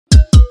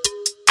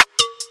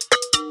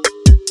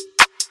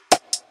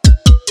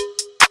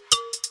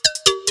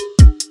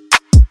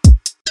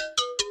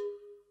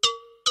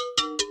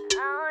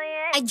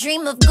I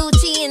dream of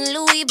Gucci and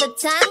Louis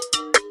Vuitton,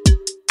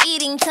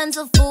 eating tons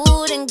of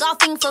food and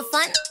golfing for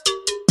fun.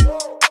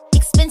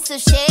 Expensive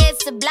shades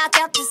to block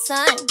out the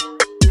sun.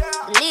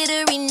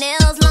 Glittery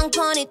nails, long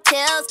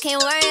ponytails,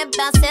 can't worry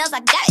about sales, I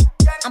got it.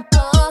 I'm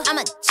poor,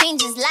 I'ma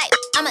change his life,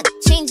 I'ma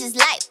change his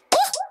life.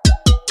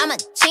 Woo! I'ma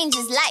change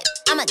his life,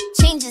 I'ma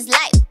change his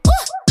life.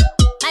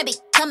 Woo! Might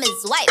become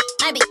his wife,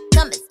 might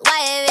become his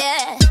wife,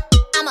 yeah.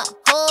 I'm a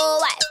whole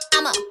wife,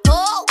 I'm a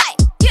whole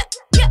wife, yeah,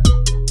 yeah.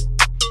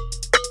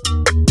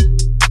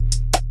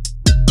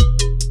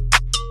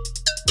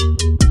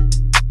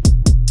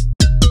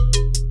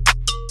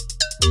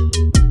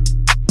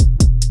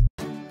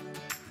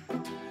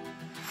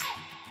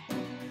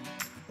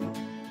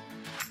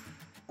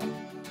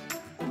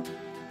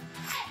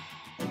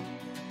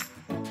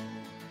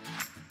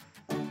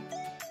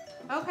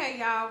 Okay,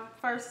 y'all.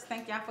 First,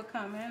 thank y'all for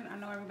coming. I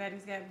know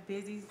everybody's got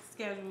busy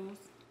schedules,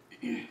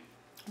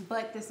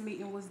 but this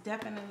meeting was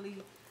definitely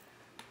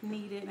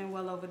needed and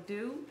well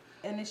overdue.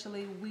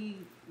 Initially, we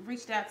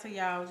reached out to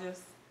y'all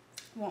just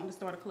wanting to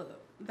start a club.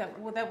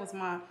 That was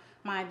my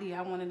idea.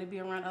 I wanted to be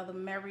around other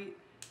married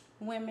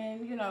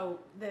women, you know,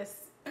 that's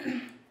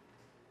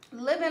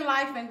living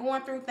life and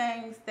going through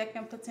things that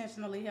can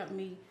potentially help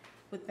me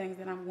with things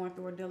that I'm going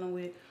through or dealing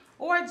with.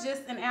 Or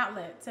just an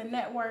outlet to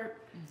network,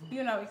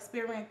 you know,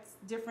 experience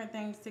different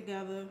things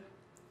together,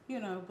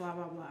 you know, blah,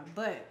 blah, blah.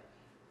 But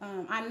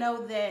I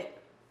know that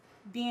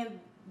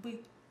we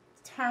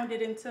turned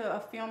it into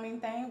a filming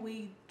thing,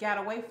 we got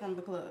away from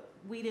the club.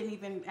 We didn't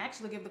even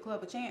actually give the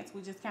club a chance.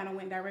 We just kind of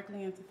went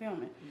directly into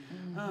filming,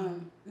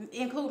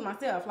 including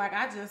myself. Like,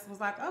 I just was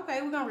like,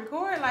 okay, we're going to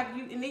record. Like,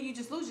 and then you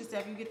just lose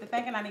yourself. You get to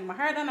thinking, I need my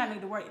hair done, I need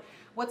to work.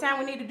 What time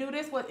we need to do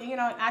this? What, you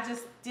know, I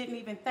just didn't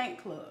even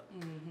think club.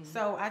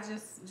 So I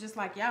just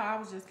like y'all, I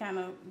was just kind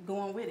of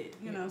going with it,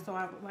 you know. So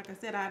like I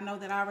said, I know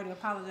that I already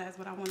apologized,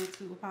 but I wanted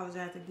to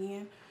apologize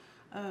again.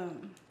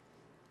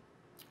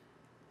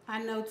 I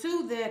know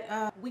too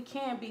that we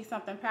can be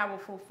something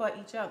powerful for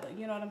each other,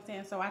 you know what I'm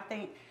saying? So I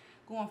think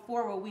going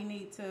forward, we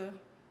need to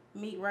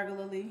meet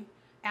regularly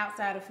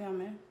outside of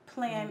filming,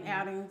 plan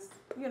outings,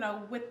 you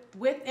know, with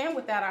and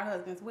without our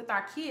husbands, with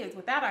our kids,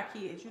 without our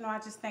kids. You know, I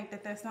just think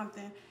that that's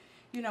something,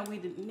 you know, we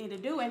need to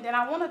do. And then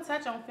I want to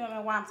touch on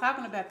filming while I'm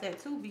talking about that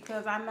too,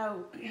 because I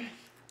know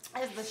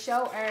as the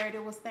show aired,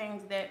 it was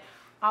things that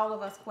all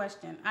of us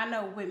questioned. I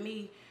know with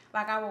me,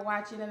 like, I would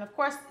watch it, and of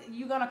course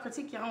you're gonna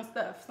critique your own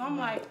stuff. So I'm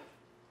like,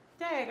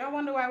 dang, I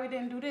wonder why we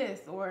didn't do this,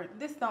 or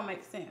this don't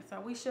make sense,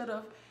 or we should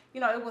have, you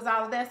know, it was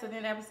all of that. So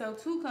then episode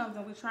 2 comes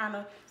and we're trying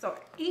to, so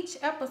each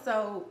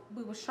episode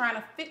we was trying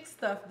to fix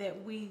stuff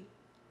that we,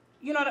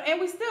 you know,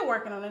 and we still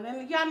working on it.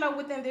 And y'all know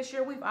within this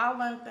year we've all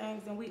learned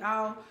things and we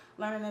all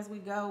learning as we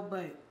go.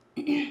 But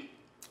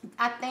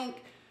I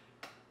think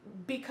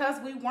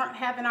because we weren't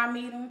having our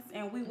meetings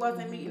and we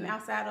wasn't meeting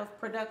outside of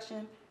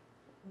production,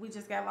 we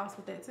just got lost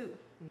with that too.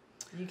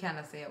 You kind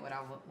of said what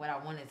I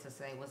wanted to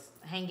say was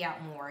hang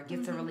out more,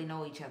 get to really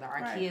know each other,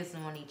 our kids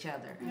knowing each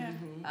other.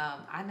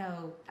 I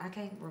know, I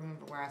can't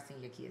remember where I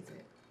seen your kids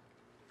at.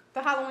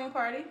 The Halloween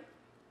party.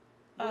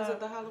 Was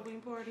it the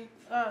Halloween party?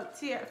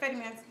 Fetty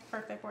Man's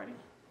birthday party.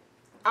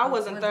 I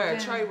wasn't there.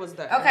 Trey was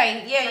there.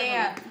 Okay,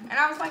 yeah. And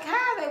I was like,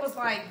 how? They was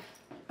like,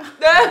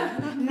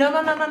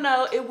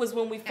 No. It was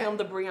when we filmed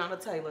the Breonna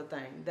Taylor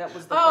thing. That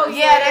was the first time.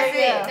 That's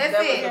it. That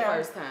was the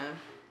first time.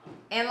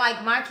 And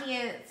like my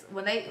kids,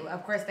 when they,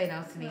 of course they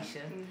know Tinesha.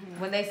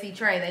 When they see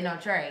Trey, they know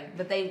Trey.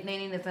 But they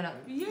need to know,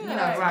 you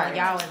know, right.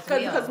 Y'all as well.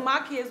 Because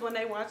my kids, when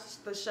they watch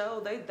the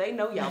show, they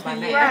know y'all by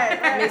name.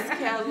 Miss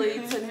Kelly,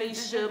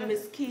 Tinesha,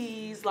 Miss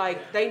Keyz,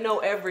 like, they know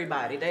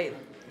everybody.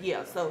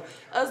 So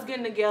us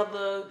getting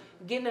together,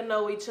 getting to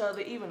know each other,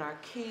 even our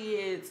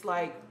kids,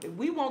 like, if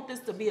we want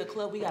this to be a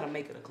club, we got to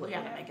make it a club. We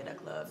got to make it a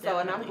club. So,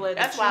 and I'm glad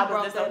that's that why I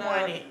you was brought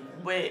that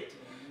disappointed with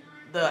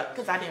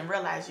because I didn't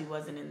realize you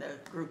wasn't in the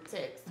group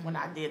text when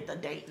I did the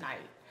date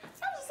night.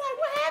 So I was just like,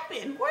 what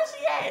happened? Where's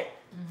she at?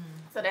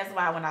 So that's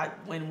why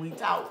when we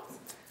talked,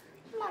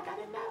 I'm like, I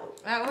didn't know.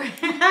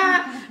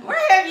 Where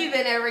have you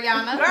been at,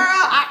 Reyona?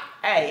 Girl,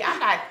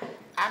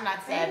 I'm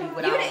not savvy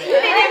with all that. You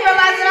didn't even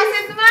realize that I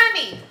sent the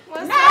money.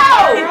 No,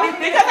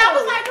 because I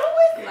was like, who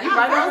is this?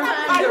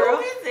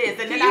 Who is this?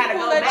 And then I had to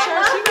go back.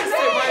 She can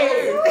sit right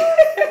here.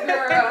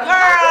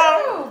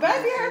 Girl.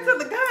 Baby, her to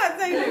the gods,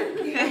 ain't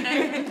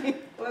it?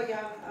 Well,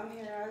 y'all, I'm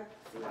here.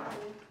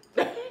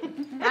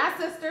 Hi,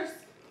 sisters.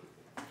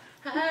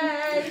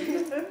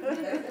 Hey.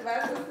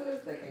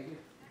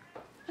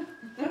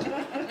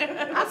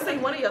 I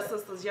seen one of your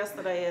sisters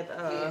yesterday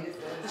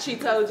at, she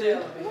told you.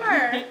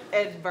 Where?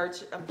 At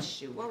Virtue,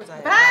 shoot, where was I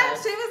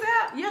at? She was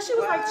out. Yeah, she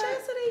was like,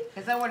 Chassidy.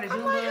 Is that where the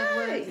June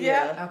was?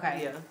 Yeah.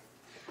 Okay. Yeah.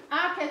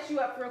 I'll catch you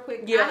up real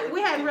quick. Yeah.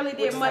 We hadn't really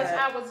did much. Side?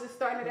 I was just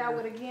starting it out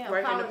with again.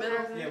 Right in the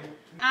middle? Yeah.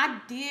 I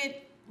did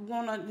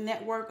want to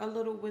network a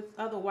little with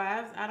other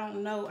wives. I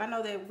don't know. I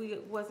know that we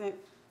wasn't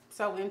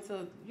so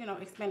into, you know,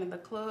 expanding the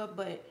club,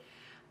 but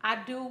I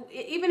do,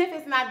 even if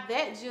it's not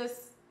that,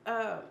 just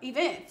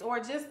events or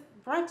just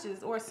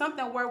brunches or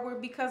something where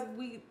because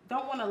we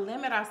don't want to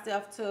limit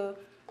ourselves to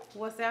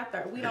what's out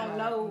there. We don't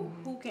know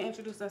who can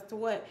introduce us to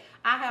what.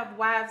 I have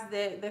wives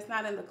that's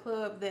not in the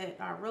club that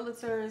are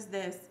realtors,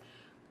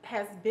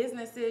 has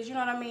businesses, you know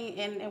what I mean?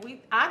 And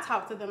I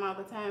talk to them all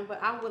the time,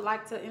 but I would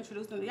like to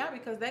introduce them to y'all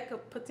because they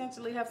could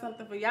potentially have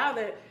something for y'all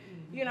that,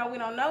 you know, we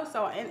don't know.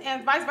 So,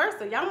 and vice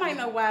versa. Y'all might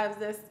know wives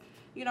that's,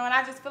 you know, and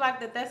I just feel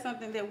like that's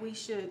something that we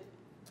should,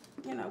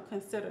 you know,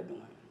 consider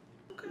doing.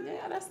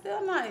 Yeah, that's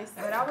still nice.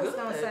 But I was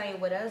going to say,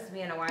 with us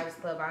being a wives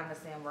club, I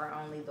understand we're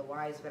only the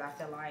wives, but I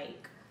feel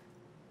like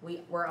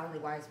we're only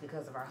wives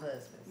because of our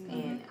husbands.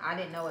 And I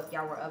didn't know if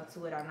y'all were up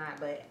to it or not,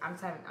 but I'm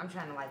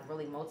trying to like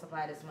really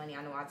multiply this money.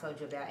 I know I told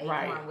you about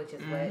Acorn, which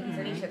is what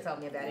Tinesha told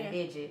me about it.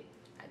 Did you?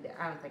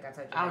 I don't think I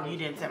told you about it. Oh, you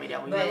didn't tell me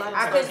that. But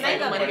I couldn't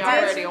think of it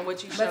already on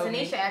what you showed But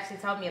me. Tinesha actually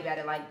told me about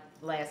it like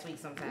last week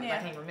sometimes. I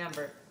can't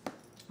remember.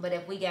 But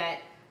if we got,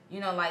 you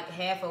know, like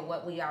half of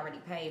what we already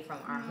paid from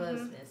our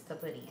husbands to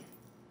put in.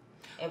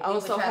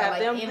 So have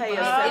them pay a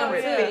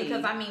separate fee.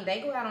 Because I mean,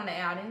 they go out on the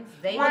outings.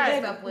 They do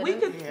stuff with us. We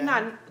could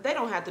not. They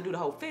don't have to do the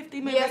whole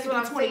 50. Maybe they could do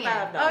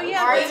 $25. Oh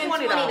yeah, or even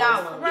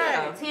 $20.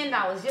 Right.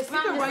 $10. Just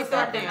something wait to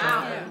start them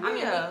out. down. I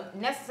mean,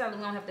 we necessarily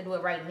we don't have to do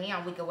it right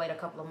now. We could wait a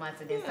couple of months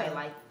and then say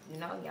like, you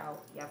know,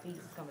 y'all fees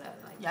is coming up.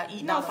 Like Y'all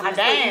eating off my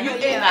damn.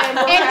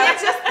 And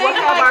we'll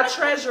have our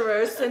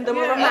treasurer send them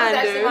a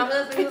reminder. My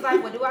husband, he was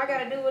like, "Well, do I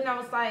gotta do it?" And I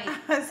was like,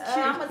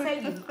 "I'm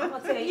gonna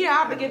tell you. Yeah,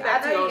 I'm gonna get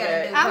back to you on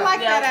that. I like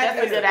that That's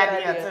a idea. good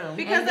idea too.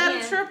 Because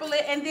that'll triple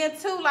it, and then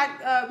too,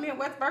 like me and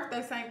Wett's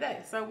birthday same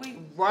day, so we, you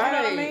know what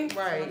I mean?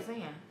 Right.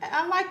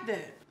 I like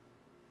that.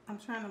 I'm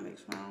trying to make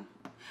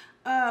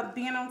sure.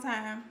 Being on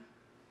time.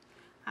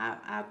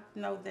 I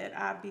know that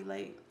I'll be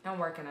late. I'm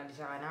working on the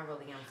job, and I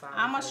really am sorry.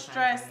 I'm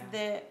stressed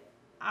that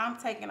I'm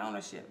taking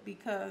ownership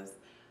because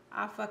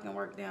I fucking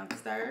work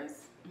downstairs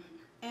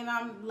and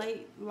I'm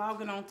late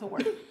logging on to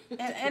work.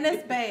 and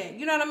it's bad.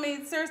 You know what I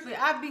mean? Seriously,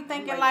 I be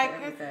thinking like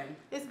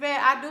it's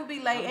bad. I do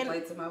be late. I'm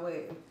late to my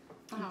wedding.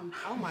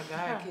 Oh my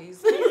God,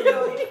 Keyz.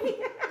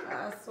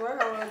 I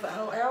swear I was a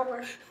whole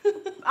hour.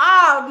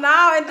 Oh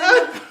no, and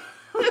then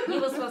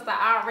you was supposed to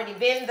already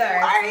been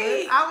there.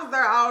 right. I was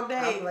there all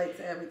day. I'm late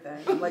to everything.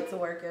 I'm late to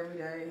work every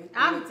day.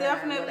 I'm anytime,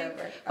 definitely.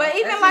 whatever. But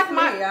even That's like just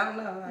my, me. I don't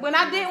know. when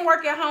I didn't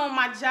work at home,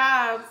 my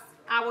jobs,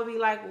 I would be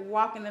like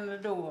walking in the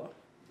door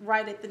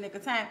right at the nick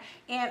of time.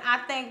 And I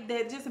think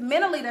that just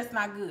mentally, that's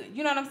not good.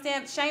 You know what I'm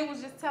saying? Shane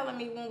was just telling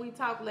me when we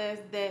talked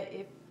last that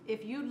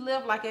if you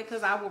live like it,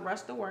 because I will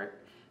rush to work,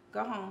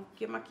 go home,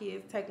 get my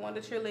kids, take one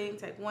to cheerleading,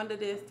 take one to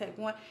this, take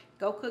one,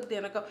 go cook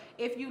dinner, go.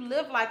 If you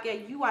live like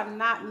that, you are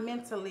not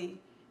mentally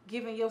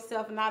giving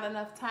yourself not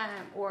enough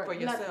time or for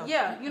yourself.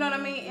 Yeah, you know what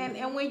I mean?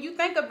 And when you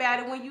think about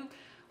it,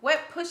 what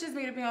pushes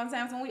me to be on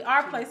time, so when we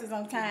are places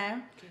on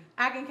time,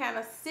 I can kind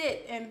of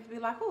sit and be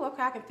like, oh,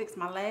 okay, I can fix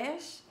my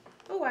lash.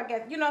 Oh, I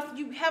got, you know,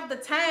 you have the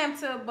time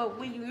to, but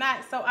when you're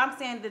not, so I'm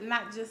saying that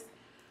not just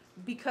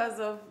because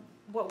of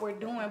what we're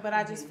doing, but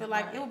I just feel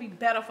like it would be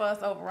better for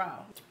us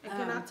overall. And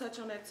can I touch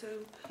on that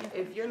too?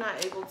 If you're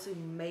not able to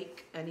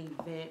make an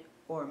event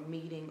or a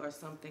meeting or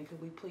something,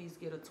 could we please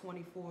get a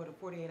 24 to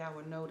 48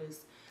 hour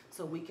notice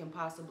so we can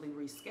possibly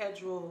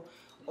reschedule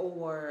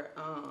or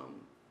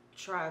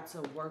try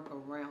to work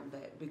around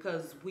that?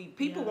 Because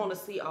people want to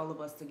see all of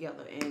us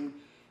together, and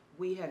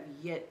we have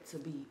yet to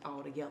be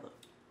all together,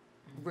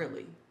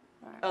 really,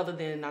 other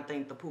than I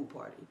think the pool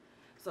party.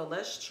 So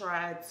let's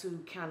try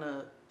to kind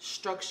of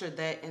structure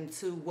that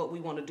into what we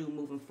want to do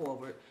moving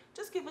forward.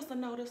 Just give us a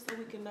notice so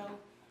we can know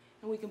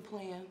and we can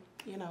plan,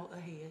 you know,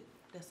 ahead.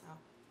 That's all.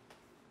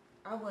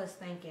 I was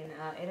thinking,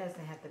 it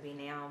doesn't have to be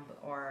now,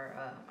 or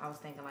I was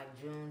thinking like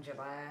June,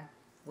 July.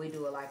 We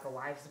do it like a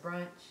wife's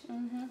brunch.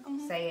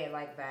 Say it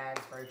like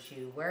Vibes,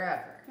 Virtue,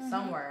 wherever,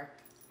 somewhere.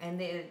 And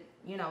then,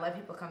 you know, let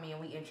people come in.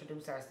 We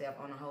introduce ourselves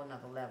on a whole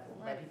nother level.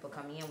 Let people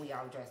come in. We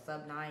all dress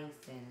up nice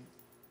and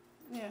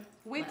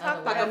we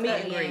talked like about a meet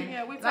that. and greet.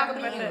 Yeah, we Like talked a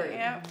about meet and that. greet.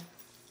 Yeah.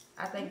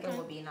 I think that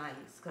would be nice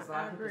because a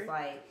lot of people's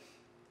like,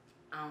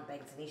 I don't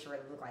think Tinesha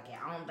really look like it.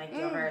 I don't think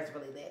your hair is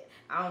really that.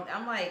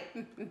 I'm like,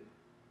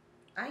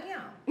 I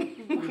am.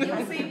 You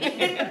don't see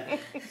me.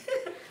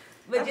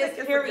 But just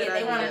period,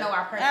 they want to know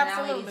our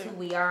personalities, who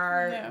we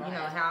are, you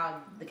know,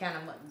 how the kind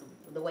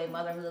of the way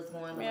motherhood's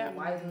going, the way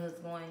wifehood's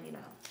going, you know.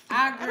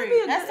 I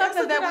agree. That's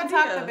something that we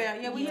talked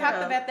about. Yeah, we talked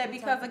about that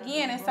because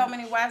again, there's so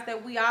many wives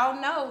that we all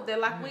know that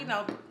like we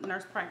know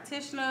nurse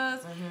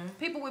practitioners,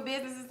 people with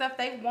business and stuff.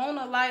 They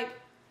wanna like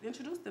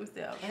introduce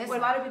themselves. And it's a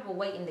lot of people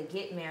waiting to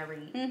get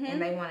married,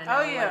 and they want to know,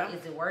 like,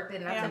 is it worth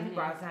it? And I tell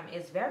people all the time,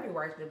 it's very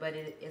worth it, but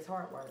it's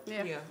hard work.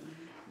 Yeah.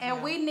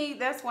 And we need.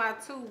 That's why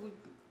too. We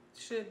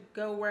should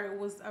go where it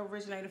was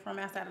originated from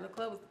outside of the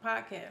club, was the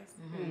podcast.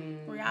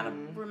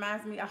 Rihanna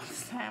reminds me all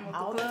the time of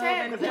All the the club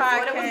time, and the because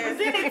that's podcast. what it was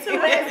presented to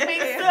last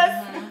week,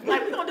 sis.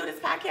 Like, we're going to do this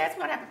podcast,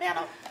 we're going to have a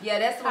panel. Yeah,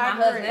 that's what my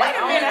husband, Wait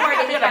a minute,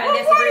 that he kind of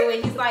disagree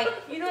with. He's like,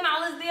 you doing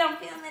all this damn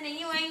filming and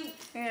you ain't,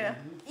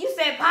 you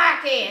said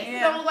podcast. You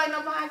don't look like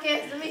no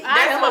podcast to me.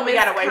 That's what we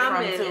got away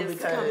from, too, It's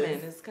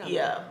because, coming.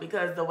 yeah,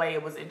 because the way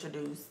it was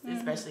introduced,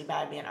 especially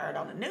by being aired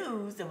on the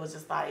news, it was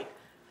just like,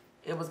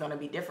 it was going to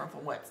be different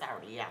from what's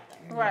already out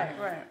there.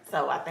 Right.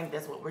 So I think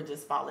that's what we're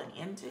just falling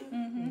into,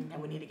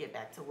 and we need to get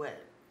back to what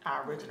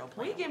our original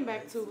plan. We getting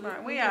back to it.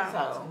 Right, we are.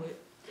 So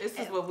this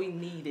is what we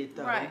needed,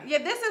 though. Right. Yeah,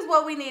 this is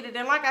what we needed,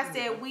 and like I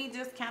said, we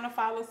just kind of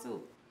follow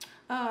suit.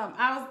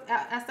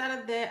 Outside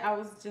of that, I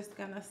was just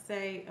gonna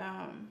say,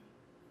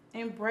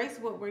 embrace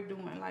what we're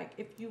doing. Like,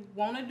 if you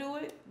want to do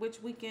it,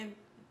 which we can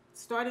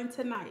start in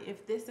tonight.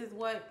 If this is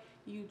what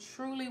you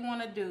truly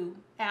want to do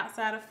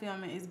outside of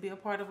filming, is be a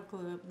part of a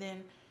club,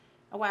 then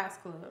a wives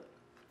club,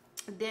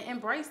 then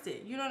embrace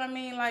it. You know what I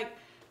mean? Like,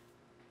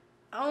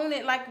 own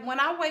it. Like, when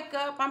I wake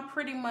up, I'm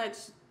pretty much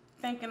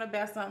thinking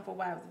about something for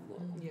Wives of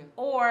Louisville. Yeah.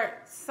 Or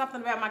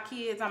something about my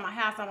kids, on my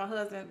house, on my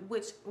husband,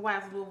 which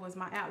Wives of Louisville is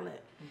my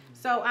outlet.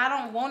 So I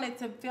don't want it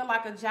to feel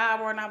like a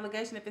job or an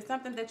obligation. If it's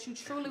something that you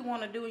truly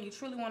want to do and you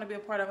truly want to be a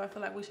part of, I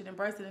feel like we should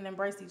embrace it and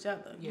embrace each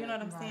other. You know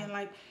what I'm saying?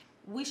 Like,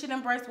 we should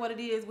embrace what it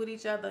is with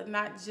each other,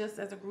 not just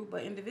as a group,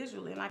 but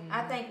individually. Like,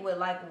 I think with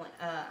like when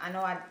I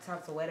know I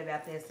talked to Wett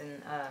about this,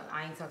 and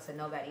I ain't talked to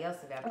nobody else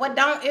about it. Well,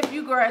 don't, if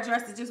you girl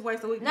address it, just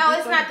wait so we can. No,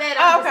 it's not that.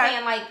 I'm just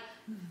saying, like,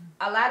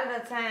 a lot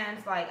of the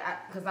times, like,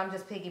 because I'm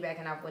just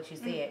piggybacking off what you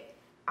said.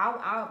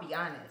 I'll be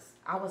honest.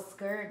 I was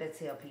scared to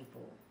tell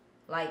people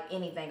like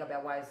anything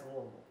about Wives of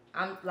Louisville.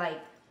 I'm like,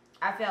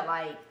 I felt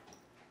like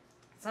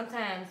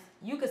sometimes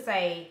you could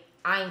say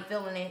I ain't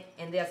feeling it,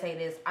 and they'll say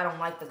this, I don't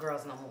like the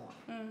girls no more.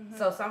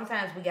 So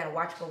sometimes we gotta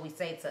watch what we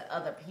say to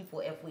other people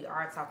if we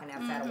are talking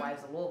outside of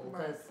Wives of Louisville,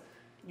 because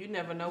you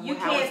never know you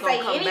how it's can't gonna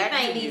say come back to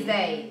anything you. these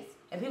days.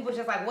 And people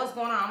just like, what's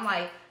going on? I'm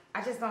like,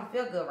 I just don't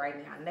feel good right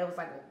now. And they was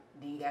like, well,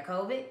 do you got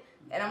COVID?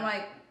 And I'm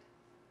like,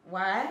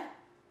 why?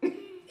 And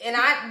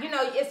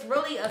it's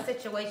really a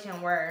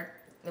situation where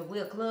if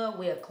we're a club,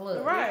 we're a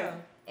club. Right.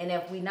 And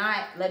if we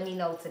not, let me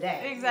know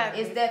today.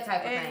 Exactly. It's that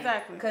type of thing.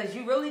 Exactly. Because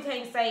you really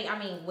can't say, I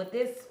mean, with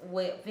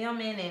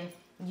filming and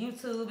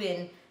YouTube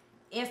and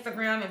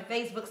Instagram and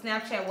Facebook,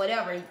 Snapchat,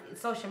 whatever,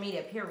 social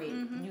media,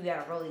 period, you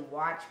got to really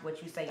watch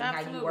what you say and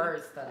how you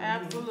word stuff.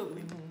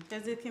 Absolutely.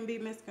 Because it can be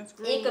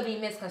misconstrued. It could be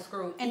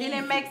misconstrued. And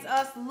then it makes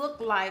us look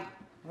like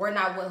we're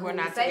not what We're we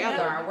not say together.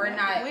 we are. We're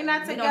not We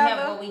don't together.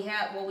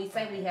 have what we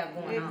say we have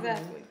going on.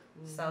 Exactly.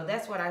 So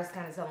that's what I was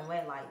kind of telling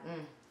Wett, like,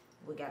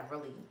 we gotta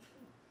really.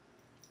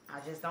 I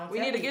just don't. We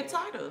tell need to people. get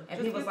tighter.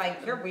 And people's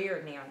like, you're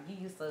weird now. You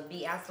used to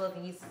be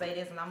outspoken, you used to say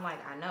this, and I'm like,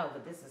 I know,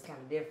 but this is kind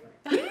of different.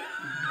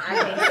 I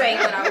can't say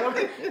what I want.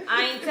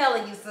 I ain't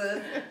telling you,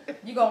 sis.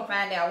 You gonna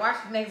find out. Watch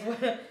the next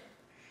one.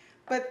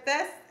 But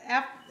that's,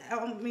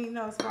 I mean,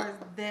 as far as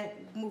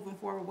that moving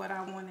forward, what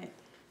I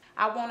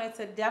wanted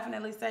to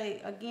definitely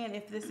say, again,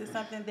 if this is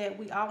something that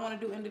we all want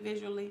to do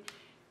individually,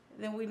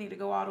 then we need to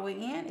go all the way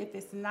in. If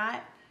it's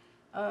not,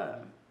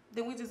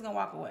 then we're just going to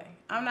walk away.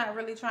 I'm not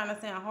really trying to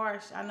sound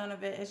harsh on none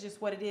of it. It's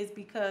just what it is,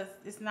 because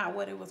it's not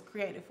what it was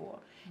created for.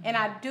 And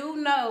I do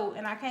know,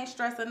 and I can't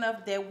stress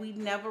enough, that we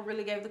never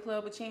really gave the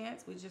club a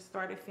chance. We just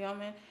started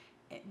filming.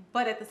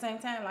 But at the same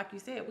time, like you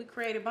said, we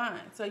created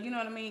bonds. So, you know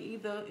what I mean?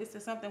 Either it's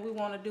just something we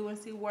want to do and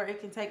see where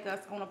it can take us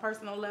on a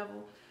personal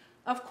level.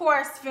 Of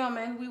course,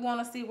 filming, we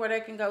want to see where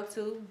that can go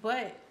to,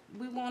 but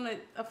we wanted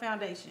a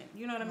foundation.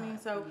 You know what I mean?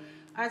 So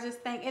I just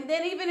think, and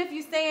then even if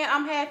you're saying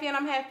I'm half in,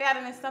 I'm half out,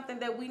 and it's something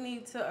that we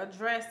need to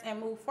address and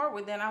move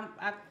forward, then I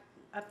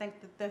think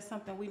that that's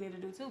something we need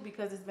to do too,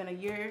 because it's been a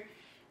year,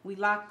 we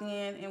locked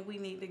in, and we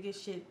need to get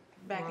shit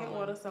back in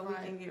order so we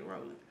can get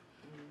rolling.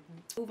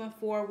 Moving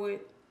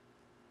forward,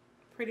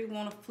 pretty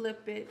want to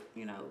flip it,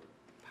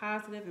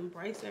 positive,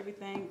 embrace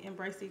everything,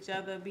 embrace each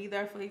other, be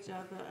there for each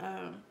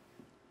other.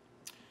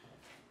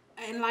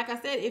 And like I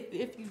said,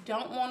 if you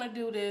don't want to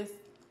do this,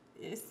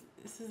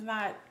 this is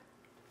not,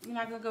 you're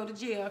not going to go to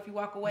jail if you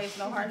walk away. It's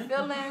no hard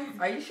feelings.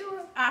 Are you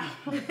sure?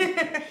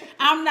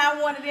 I'm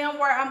not one of them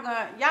where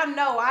y'all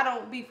know I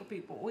don't be for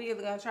people. We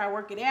either going to try to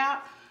work it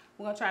out,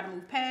 we're going to try to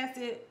move past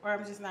it, or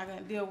I'm just not going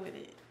to deal with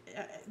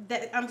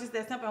it. I'm just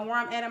that simple. And where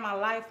I'm at in my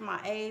life, my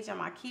age, and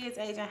my kids'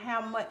 age, and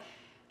how much,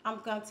 I'm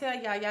going to tell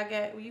you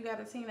got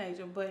a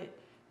teenager, but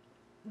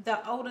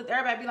the older,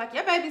 everybody be like,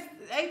 your baby's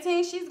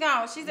 18, she's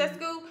gone, she's at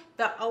school.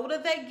 The older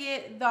they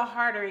get, the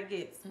harder it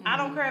gets. I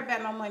don't care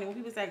about no money. When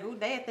people say, ooh,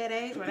 they at that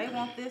age where they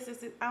want this,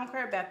 I don't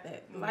care about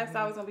that. Life's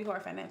always going to be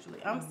hard financially.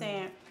 I'm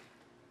saying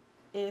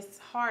it's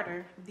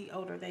harder the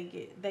older they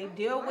get. They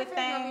deal with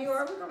things.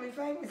 We're going to be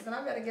famous, and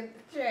I better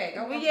get the check.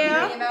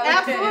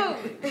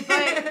 Absolutely.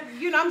 But,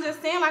 I'm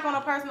just saying, like, on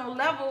a personal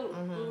level,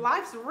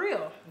 life's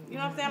real. You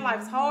know what I'm saying?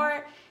 Life's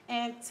hard.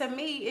 And to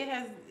me,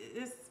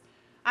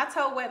 I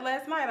told Wett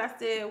last night, I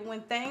said, when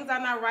things are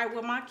not right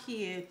with my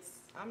kids,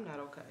 I'm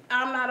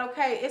not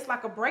okay. It's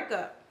like a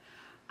breakup.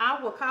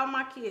 I will call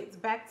my kids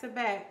back to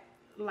back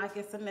like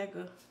it's a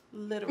nigga,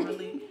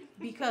 literally,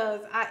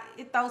 because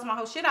it throws my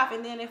whole shit off.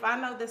 And then if I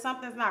know that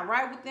something's not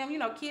right with them,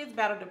 kids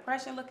battle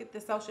depression. Look at the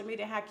social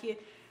media,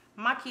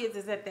 my kids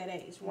is at that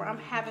age where I'm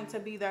having to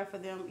be there for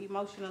them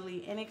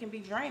emotionally, and it can be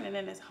draining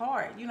and it's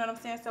hard. You know what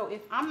I'm saying? So if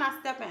I'm not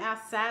stepping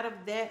outside of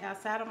that,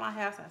 outside of my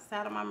house,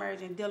 outside of my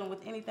marriage, and dealing with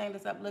anything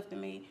that's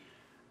uplifting me,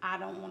 I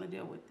don't want to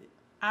deal with it.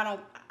 I've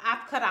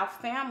cut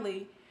out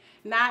family,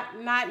 Not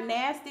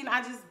nasty.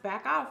 I just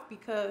back off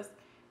because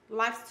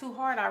life's too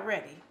hard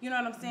already. You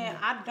know what I'm saying?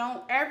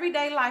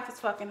 Everyday life is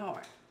fucking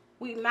hard.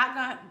 We not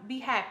gonna be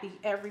happy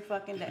every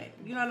fucking day.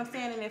 You know what I'm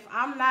saying? And if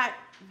I'm not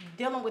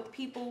dealing with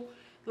people,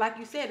 like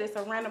you said, it's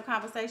a random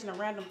conversation, a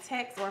random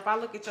text, or if I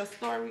look at your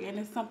story and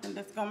it's something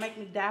that's gonna make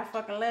me die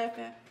fucking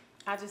laughing,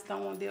 I just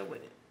don't want to deal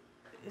with it.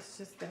 It's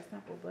just that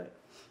simple. But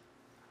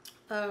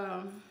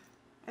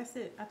that's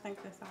it. I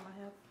think that's all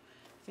I have.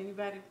 If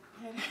anybody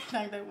had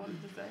anything they wanted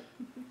to say,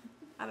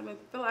 I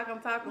don't feel like I'm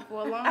talking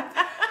for a long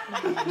time.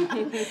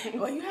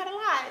 Well, you had a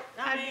lot.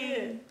 I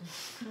did.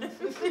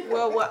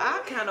 Well, what I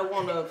kind of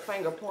want to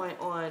finger point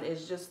on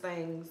is just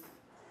things,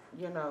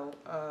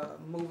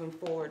 moving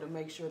forward to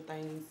make sure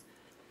things.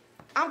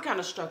 I'm kind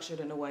of structured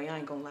in a way. I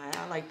ain't gonna lie.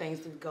 I like things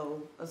to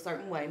go a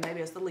certain way.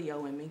 Maybe it's the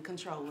Leo in me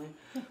controlling,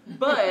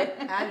 but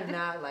I do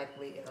not like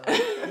Leo. But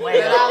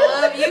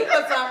I love you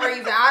for some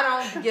reason.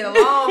 I don't get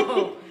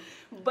along.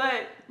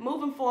 But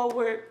moving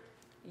forward,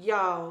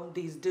 y'all,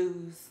 these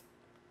dudes,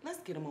 let's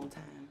get them on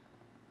time.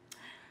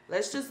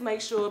 Let's just make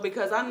sure,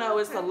 because I know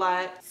it's a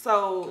lot.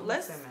 So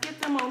let's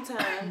get them on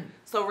time.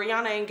 So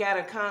Reyona ain't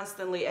gotta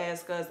constantly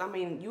ask us. I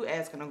mean, you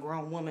asking a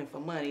grown woman for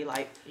money,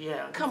 like,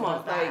 come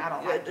on, I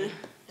don't like it.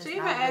 She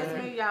even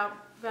asked me, y'all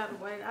gotta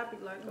wait. I'd be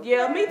like, okay.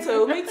 Yeah, me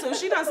too.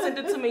 She done sent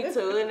it to me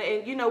too,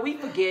 and we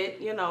forget,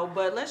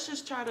 but let's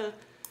just try to,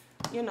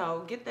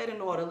 get that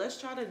in order. Let's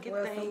try to get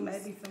things.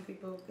 Maybe some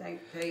people can't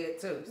pay it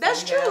too. So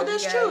that's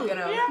true.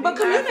 But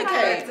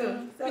communicate.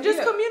 So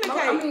just communicate.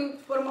 I mean,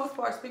 for the most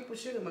part, people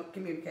should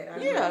communicate.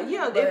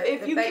 Yeah. But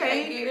if you they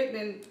can't get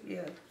it,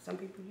 then some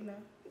people,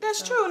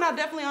 That's true, and I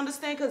definitely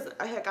understand because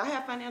heck, I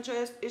have financial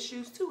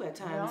issues too at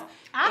times.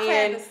 I've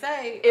had to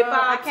say if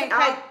I can't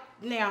pay.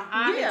 Now,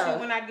 I hit you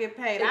when I get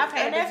paid. I've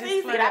had that's to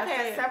easy. just I've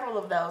had several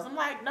of those. I'm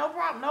like, no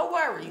problem, no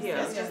worries.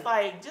 Yeah. It's just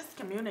like, just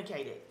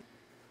communicate it.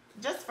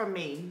 Just for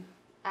me,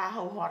 I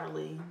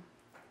wholeheartedly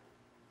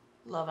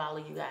love all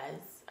of you guys.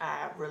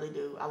 I really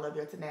do. I love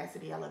your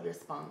tenacity. I love your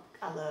spunk.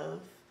 I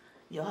love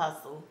your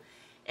hustle.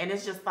 And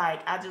it's just like,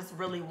 I just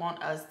really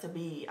want us to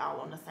be all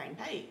on the same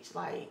page.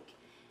 Like,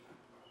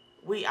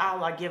 we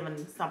all are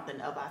given something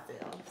of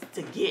ourselves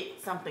to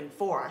get something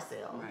for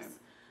ourselves. Right.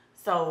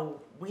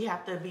 So we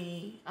have to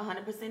be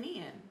 100% in.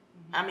 Mm-hmm.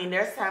 I mean,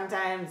 there's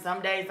sometimes,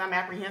 some days I'm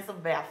apprehensive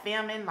about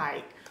filming.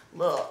 Like,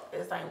 look,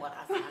 this ain't what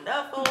I signed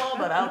up for,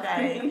 but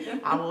okay,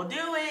 I will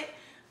do it.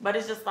 But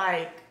it's just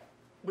like,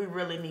 we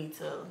really need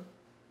to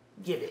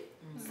give it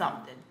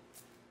something.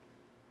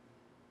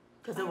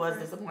 Because it was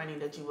disappointing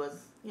that you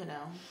was,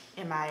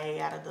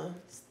 MIA out of the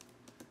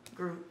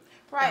group.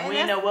 Right, and we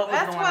didn't know what was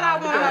going on.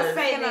 I'm gonna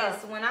say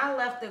this: when I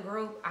left the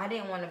group, I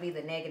didn't want to be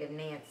the negative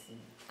Nancy.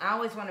 I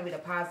always want to be the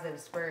positive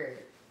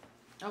spirit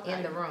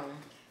in the room.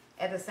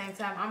 At the same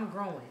time, I'm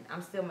growing.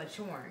 I'm still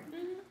maturing.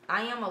 Mm-hmm.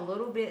 I am a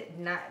little bit,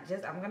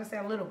 I'm gonna say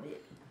a little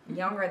bit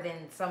younger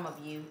than some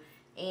of you,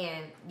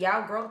 and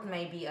y'all growth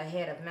may be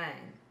ahead of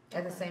mine.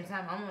 At the same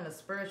time, I'm on a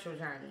spiritual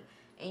journey,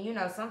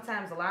 and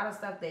sometimes a lot of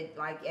stuff that,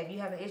 like, if you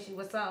have an issue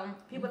with something,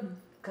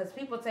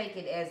 people take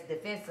it as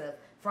defensive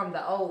from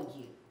the old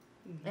you.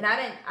 And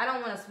I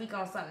don't want to speak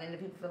on something and the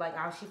people feel like,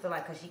 oh, she feel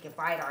like because she can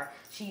fight, or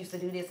she used to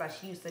do this, or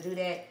she used to do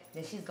that,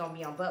 then she's going to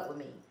be on butt with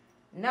me.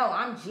 No,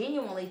 I'm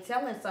genuinely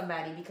telling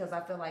somebody because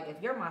I feel like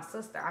if you're my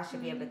sister, I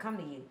should be able to come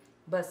to you.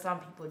 But some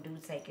people do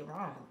take it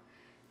wrong.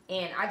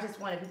 And I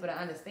just wanted people to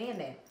understand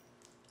that.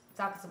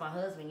 Talking to my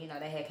husband,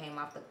 they had came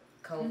off the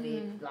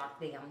COVID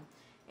lockdown,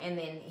 and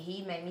then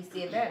he made me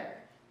see it better.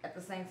 At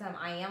the same time,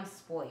 I am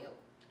spoiled.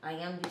 I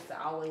am used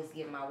to always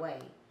get my way.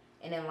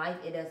 And in life,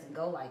 it doesn't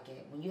go like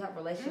it. When you have a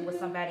relationship with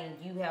somebody and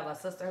you have a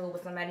sisterhood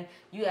with somebody,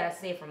 you got to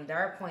see it from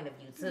their point of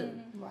view, too.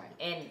 Right.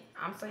 And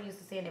I'm so used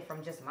to seeing it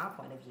from just my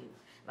point of view.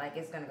 Like,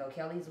 it's going to go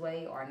Kelly's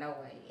way or no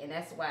way. And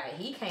that's why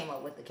he came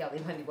up with the Kelly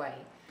Bundy way.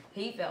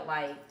 He felt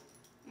like,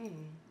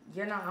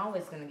 you're not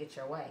always going to get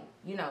your way.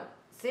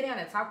 Sit down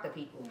and talk to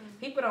people.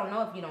 People don't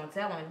know if you don't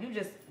tell them. If you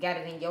just got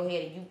it in your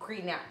head and you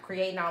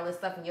creating all this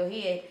stuff in your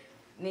head,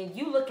 then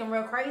you looking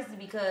real crazy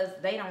because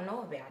they don't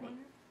know about it.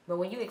 But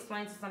when you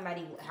explain to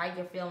somebody how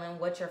you're feeling,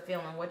 what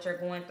you're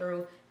going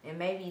through, and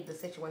maybe the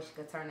situation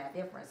could turn out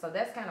different. So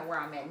that's kind of where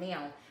I'm at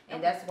now.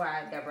 And that's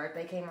why that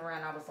birthday came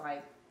around. I was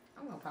like,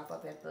 I'm going to pop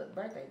up at the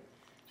birthday.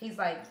 He's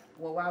like,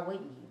 well, why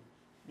wouldn't you?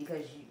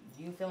 Because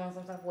you feeling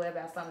some type of way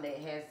about something that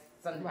has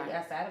something to be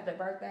outside of the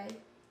birthday.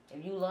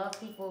 If you love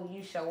people,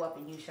 you show up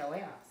and you show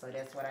out. So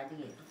that's what I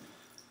did.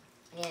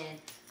 And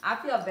I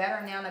feel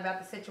better now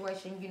about the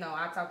situation.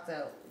 I talked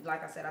to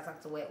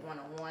Wett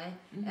one-on-one,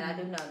 and I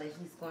do know that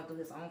he's going through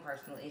his own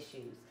personal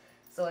issues.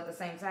 So at the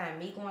same time,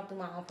 me going through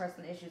my own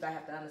personal issues, I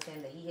have to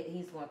understand that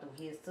he's going through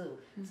his too.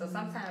 So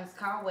sometimes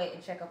call Wett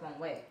and check up on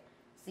Wett.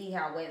 See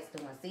how Wett's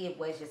doing. See if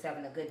Wett's just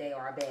having a good day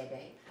or a bad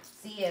day.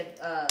 See if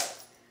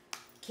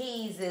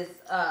Keyz is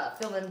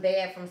feeling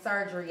bad from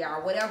surgery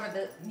or whatever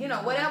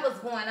whatever's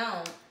going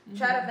on.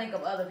 Try to think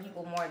of other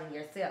people more than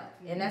yourself.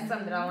 And that's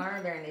something that I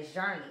learned during this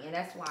journey. And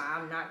that's why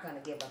I'm not going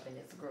to give up in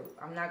this group.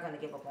 I'm not going to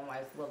give up on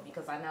Wife's Look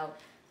because I know.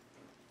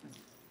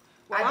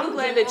 Well, I'm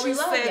glad that you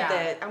said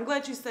that. I'm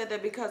glad you said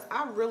that because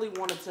I really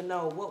wanted to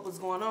know what was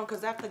going on.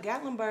 Because after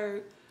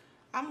Gatlinburg,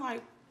 I'm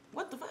like,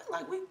 what the fuck?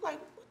 What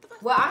the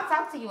fuck? Well, I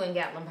talked to you in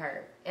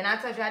Gatlinburg, and I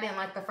told you I didn't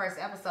like the first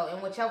episode,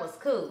 and which was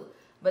cool.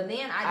 But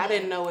then I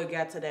didn't know it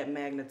got to that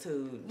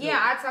magnitude. Yeah,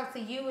 I talked to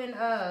you and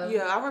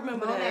yeah, I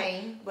remember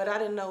Monet. that, but I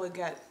didn't know it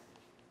got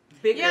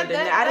bigger than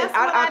that.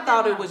 I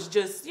thought it was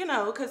just, you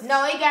know, because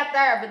no, it got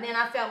there. But then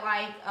I felt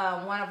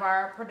like one of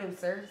our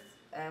producers,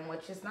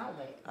 which is not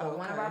Wett, but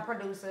one of our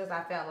producers,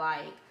 I felt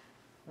like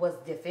was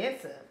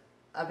defensive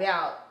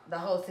about the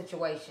whole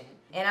situation,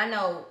 and I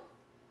know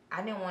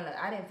I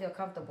didn't feel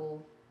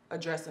comfortable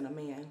addressing a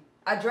man.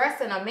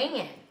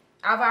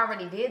 I've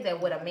already did that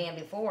with a man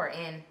before,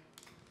 and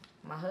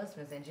my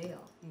husband's in jail.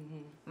 Mm-hmm.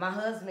 My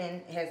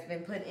husband has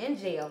been put in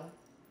jail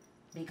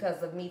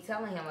because of me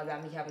telling him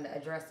about me having to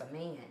address a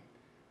man.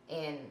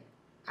 And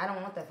I don't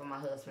want that for my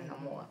husband no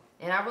more.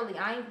 And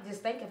I ain't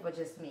just thinking for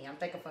just me. I'm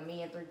thinking for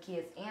me and 3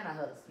 kids and a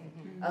husband.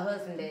 Mm-hmm. A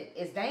husband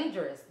that is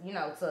dangerous, you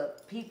know, to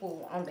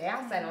people on the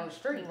outside, on the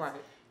streets. Right.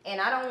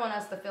 And I don't want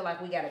us to feel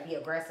like we got to be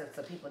aggressive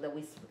to people that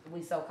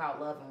we so-called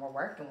love and we're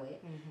working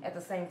with. Mm-hmm. At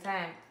the same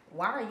time,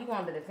 why are you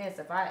on the defense?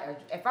 If I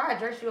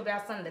address you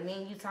about something that me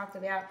and you talked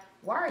about,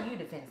 why are you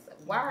defensive?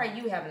 Why are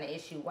you having an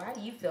issue? Why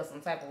do you feel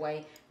some type of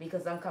way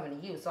because I'm coming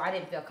to you? So I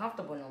didn't feel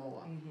comfortable no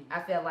more. Mm-hmm.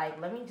 I felt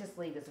like, let me just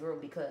leave this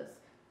group because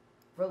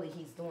really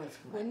he's doing too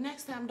much. Well,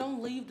 next time,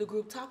 don't leave the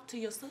group. Talk to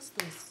your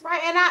sisters.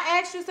 Right, and I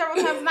asked you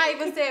several times, and I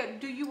even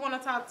said, do you want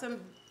to talk to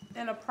him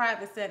in a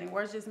private setting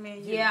where it's just me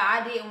and you? Yeah,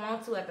 I didn't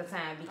want to at the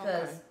time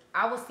because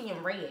I was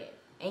seeing red.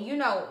 And you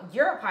know,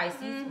 you're a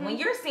Pisces. Mm-hmm. When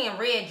you're seeing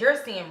red,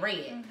 you're seeing red.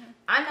 Mm-hmm.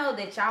 I know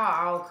that y'all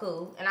are all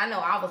cool, and I know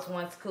I was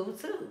once cool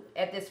too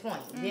at this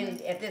point. Mm-hmm.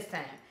 Then at this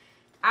time,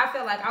 I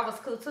felt like I was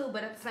cool too,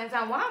 but at the same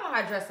time, why am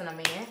I addressing a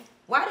man?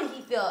 Why did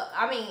he feel?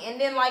 I mean,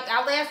 and then like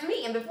our last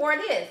meeting before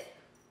this,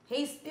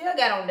 he still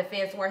got on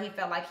defense where he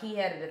felt like he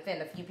had to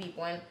defend a few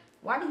people. And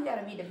why do you got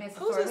to be defensive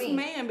for me? Who's this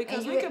man?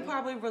 Because we could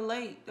probably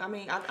relate. I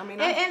mean,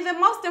 and the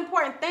most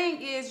important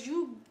thing is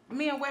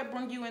me and Wett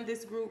bring you in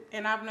this group,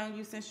 and I've known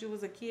you since you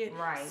was a kid.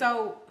 Right.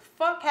 So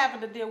fuck having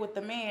to deal with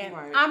the man.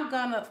 Right. I'm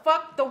gonna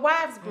fuck the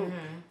wives group.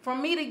 Mm-hmm.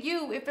 From me to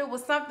you, if it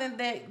was something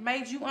that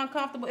made you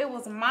uncomfortable, it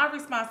was my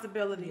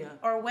responsibility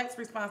or Wett's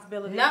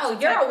responsibility. No,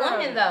 you're a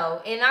woman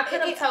though, and I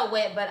could have told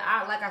Wett, but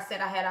like I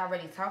said, I had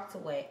already talked to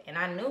Wett, and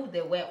I knew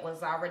that Wett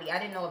was already. I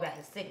didn't know about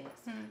his sickness,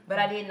 but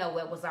I did know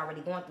Wett was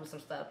already going through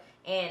some stuff,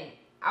 and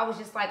I was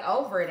just like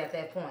over it at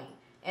that point.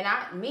 And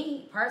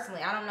me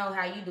personally, I don't know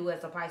how you do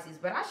as a Pisces,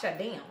 but I shut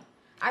down.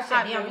 I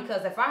shut down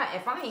because if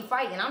I ain't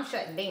fighting, I'm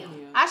shutting down.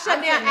 Yeah. I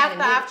shut down after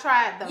I've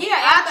tried though. Yeah,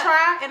 I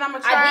tried and I'm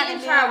gonna try. I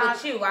didn't try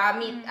with you.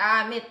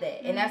 I admit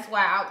that, and that's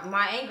why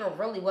my anger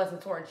really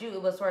wasn't towards you.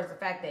 It was towards the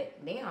fact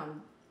that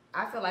damn,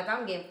 I feel like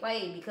I'm getting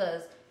played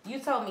because you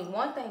told me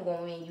one thing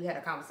when me and you had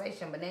a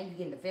conversation, but now you're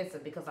getting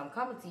defensive because I'm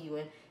coming to you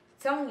and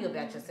telling you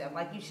about yourself.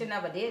 Like you should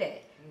never did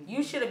that.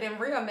 You should have been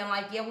real and been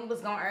like, yeah, we was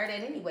gonna air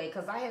that anyway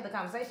because I had the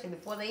conversation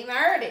before they even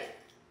heard it,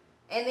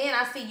 and then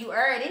I see you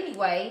air it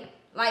anyway,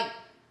 like.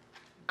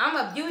 I'm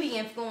a beauty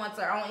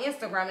influencer on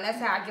Instagram, and that's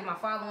how I get my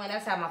following.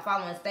 That's how my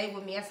following stay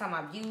with me. That's how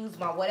my views,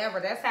 my whatever.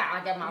 That's how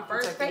I got my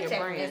first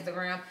paycheck from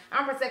Instagram.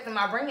 I'm protecting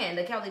my brand,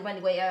 the Kelly Bundy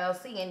Way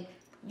LLC, and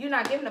you're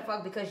not giving a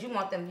fuck because you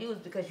want them views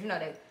because you know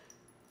that,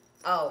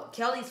 oh,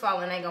 Kelly's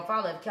following ain't gonna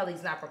follow if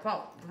Kelly's not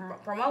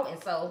promoting.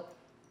 So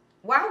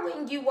why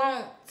wouldn't you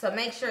want to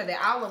make sure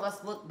that all of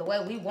us look the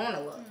way we want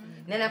to look?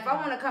 Mm-hmm. Then if I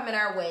want to come in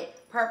there with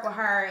purple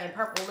hair and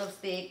purple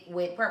lipstick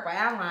with purple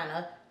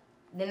eyeliner,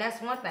 then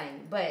that's one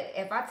thing. But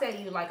if I tell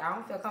you, like, I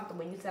don't feel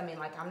comfortable, and you tell me,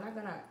 like, I'm not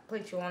going to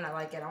put you on there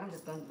like that, I'm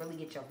just going to really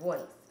get your voice.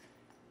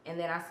 And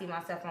then I see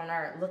myself on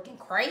there looking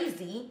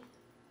crazy,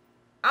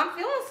 I'm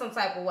feeling some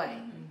type of way.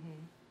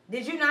 Mm-hmm.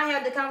 Did you not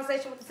have the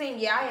conversation with the team?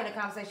 Yeah, I had a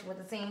conversation with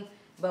the team,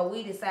 but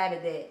we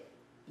decided that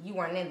you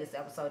weren't in this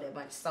episode that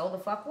much. So the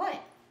fuck what?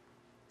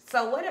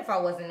 So what if I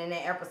wasn't in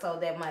that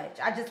episode that much?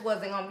 I just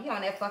wasn't going to be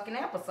on that fucking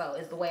episode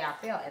is the way I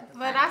felt at the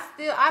time. But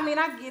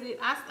I get it.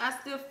 I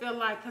still feel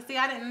like, because see,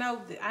 I didn't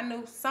know, I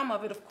knew some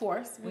of it, of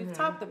course. We've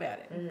talked about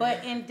it. Mm-hmm.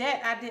 But in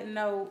that, I didn't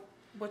know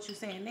what you're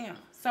saying now.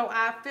 So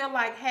I feel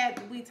like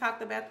had we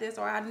talked about this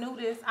or I knew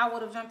this, I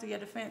would have jumped to your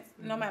defense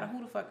no matter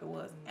who the fuck it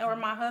was. Or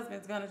my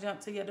husband's going to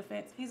jump to your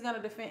defense. He's going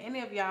to defend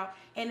any of y'all.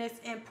 And it's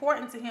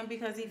important to him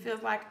because he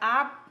feels like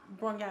I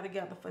brought y'all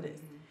together for this.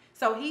 Mm-hmm.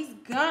 So he's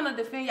gonna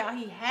defend y'all.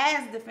 He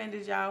has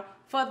defended y'all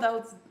for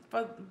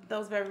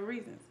those very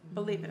reasons,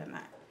 believe it or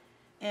not.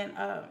 And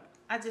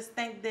I just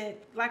think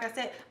that, like I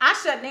said, I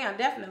shut down,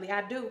 definitely,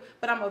 I do.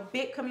 But I'm a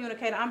big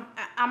communicator.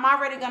 I'm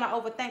already gonna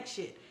overthink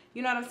shit.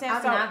 You know what I'm saying?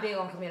 I'm not big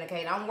on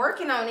communicating. I'm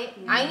working on it.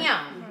 Mm-hmm. I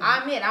am. Mm-hmm. I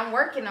admit I'm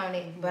working on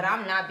it, but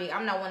I'm not big.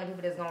 I'm not one of the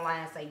people that's gonna lie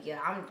and say,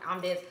 yeah,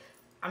 I'm this.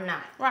 I'm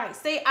not. Right.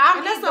 See,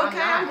 and that's okay.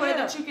 I'm glad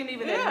that you can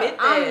even admit that.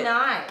 I'm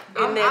not.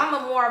 I'm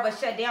a more of a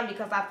shutdown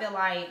because I feel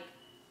like,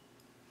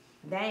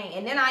 dang,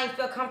 and then I didn't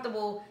feel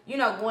comfortable,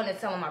 going and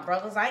telling my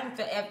brothers. I didn't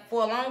feel,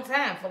 for a long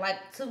time, for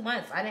like 2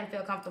 months, I didn't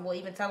feel comfortable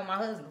even telling my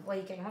husband before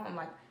he came home.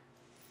 Like,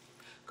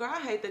 Girl,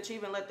 I hate that you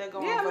even let that go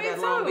on for that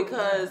long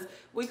because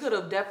we could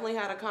have definitely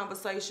had a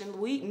conversation.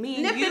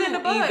 Me and you in the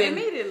bud even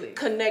immediately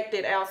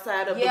connected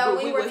outside of the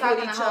group. We were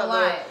talking a whole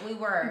lot. We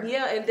were.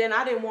 Yeah, and then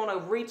I didn't want to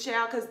reach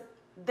out because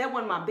that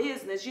wasn't my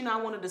business. You know,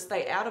 I wanted to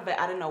stay out of it.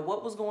 I didn't know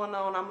what was going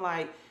on. I'm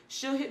like,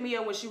 she'll hit me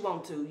up when she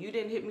want to. You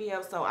didn't hit me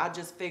up, so I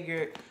just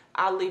figured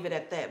I'll leave it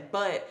at that.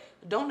 But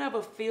don't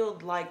ever feel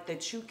like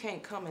that you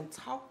can't come and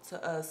talk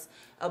to us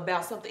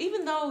about something,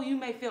 even though you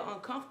may feel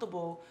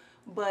uncomfortable.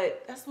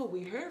 But that's what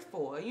we're here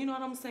for. You know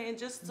what I'm saying?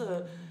 Just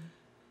to,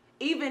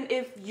 even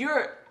if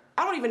you're,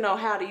 I don't even know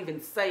how to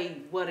even say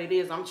what it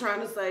is I'm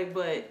trying to say,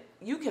 but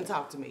you can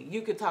talk to me.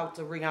 You could talk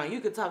to Reyona.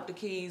 You could talk to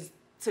Keyz,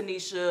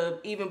 Tinesha,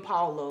 even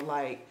Paula.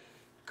 Like,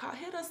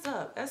 hit us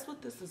up. That's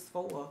what this is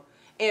for.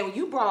 And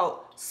you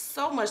brought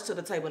so much to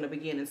the table in the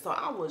beginning, so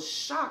I was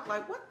shocked.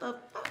 Like, what the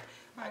fuck?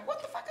 Like,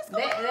 what the fuck is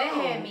going on? That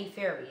had me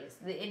furious.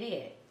 It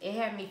did. It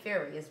had me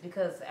furious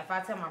because if I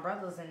tell my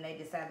brothers and they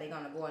decide they're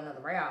gonna go another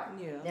route,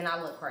 then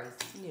I look crazy.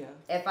 Yeah.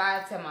 If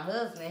I tell my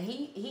husband,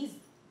 he's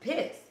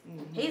pissed.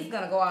 He's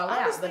gonna go all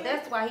out. But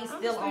that's why he's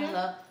still on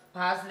the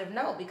positive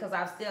note because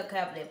I've still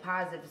kept it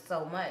positive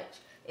so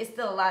much. It's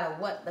still a lot of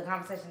what the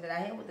conversation that I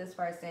had with this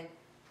person.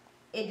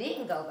 It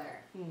didn't go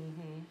there.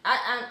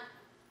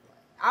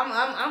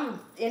 I'm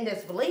in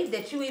this belief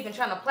that you even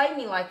trying to play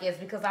me like this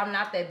because I'm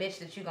not that bitch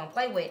that you gonna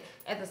play with.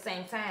 At the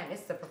same time,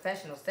 it's the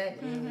professional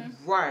setting.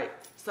 Right.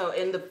 So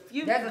in the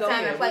future, there's a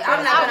time to play.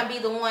 I'm not gonna be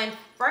the one.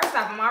 First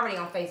off, I'm already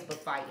on Facebook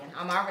fighting.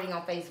 I'm already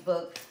on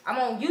Facebook. I'm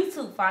on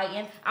YouTube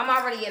fighting. I'm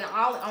already on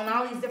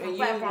all these different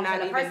platforms.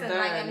 And the person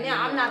like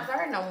now, I'm not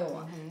there no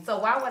more. So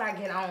why would I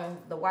get on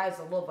the Wives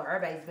of Louisville?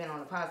 Everybody's been on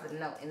a positive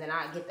note, and then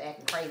I get to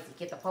acting crazy,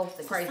 get to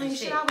posting crazy same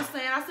shit. I was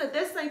saying. I said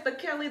this ain't the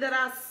Kelly that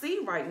I see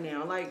right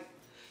now. Like.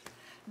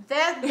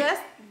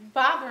 That's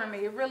bothering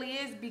me. It really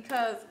is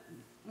because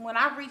when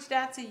I reached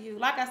out to you,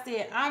 like I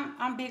said,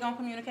 I'm big on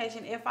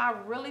communication. If I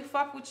really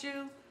fuck with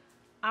you,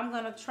 I'm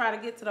gonna try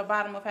to get to the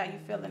bottom of how you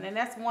feeling, and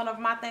that's one of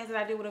my things that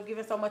I do would have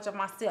given so much of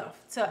myself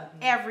to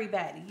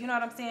everybody. You know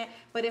what I'm saying?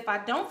 But if I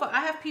don't fuck,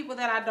 I have people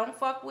that I don't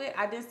fuck with,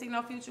 I didn't see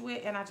no future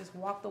with, and I just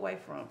walked away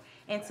from.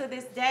 And to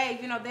this day,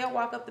 you know, they'll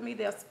walk up to me,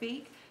 they'll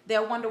speak,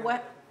 they'll wonder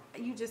what.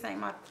 You just ain't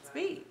my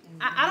speed.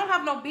 I don't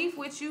have no beef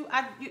with you.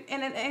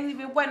 And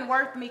it wasn't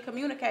worth me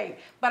communicating.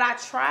 But I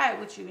tried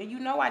with you, and you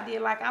know I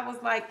did. Like I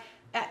was like,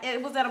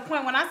 it was at a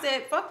point when I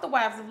said, "Fuck the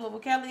Wives of Louisville,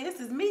 Kelly. This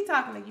is me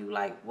talking to you."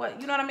 Like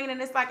what? You know what I mean?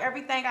 And it's like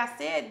everything I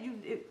said,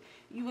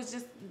 you was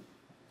just.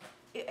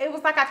 It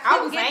was like I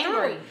couldn't get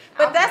through.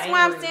 But that's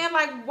why I'm saying,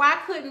 like, why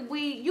couldn't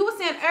we? You were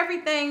saying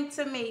everything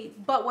to me,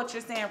 but what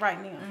you're saying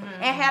right now.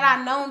 And had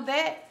I known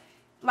that.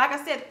 Like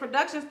I said,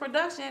 production's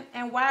production,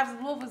 and Wives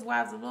of Louisville is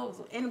Wives of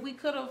Louisville. And we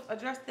could have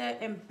addressed that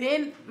and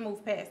been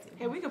moved past it.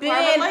 Yeah, we could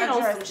probably relate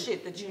on some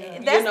shit that you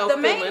know, the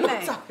main thing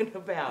I'm talking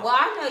about. Well,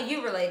 I know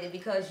you related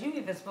because you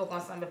even spoke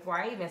on something before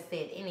I even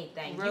said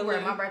anything. Really? You were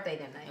at my birthday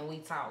that night, and we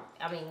talked.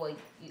 I mean, well,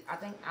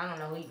 I don't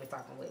know who you were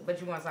talking with,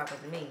 but you weren't talking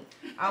to me.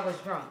 I was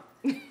drunk.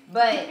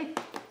 But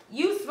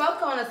you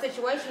spoke on a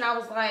situation, I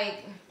was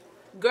like...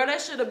 Girl,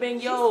 that should have been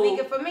your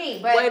speaking for me,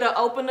 but, way to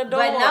open the door.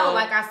 But no,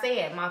 like I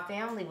said, my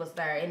family was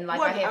there, and like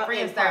I had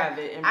friends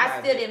there. I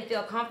still didn't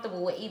feel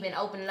comfortable with even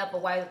opening up a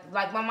wife.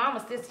 Like my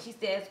mama, she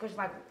still asked questions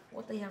like,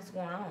 "What the hell's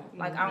going on?"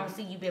 Like I don't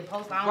see you been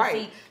posting.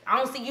 I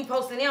don't see you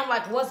posting them.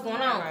 Like what's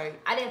going on? Right.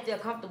 I didn't feel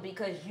comfortable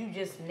because you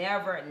just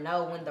never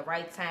know when the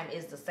right time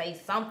is to say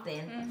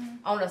something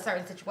on a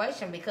certain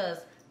situation. Because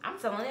I'm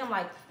telling them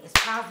like it's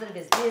positive,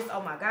 it's this.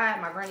 Oh my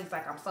God, my granny's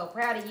like, I'm so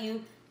proud of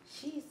you.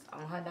 She's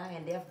on her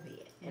dying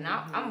deathbed. And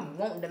I'm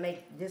wanting to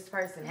make this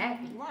person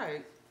happy.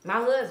 Right. My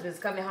husband's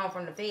coming home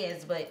from the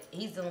feds, but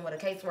he's dealing with a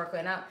caseworker.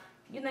 And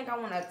you think I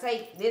want to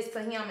take this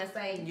to him and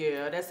say...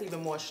 Yeah, that's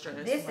even more stress.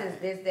 This is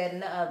this, that,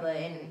 and the other.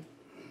 And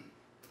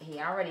he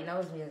already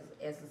knows me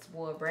as a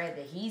spoiled brat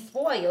that he's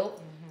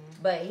spoiled.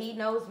 But he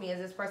knows me as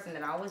this person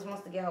that always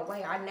wants to get her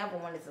way. I never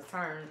wanted to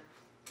turn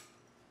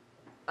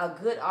a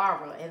good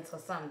aura into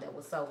something that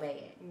was so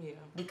bad. Yeah.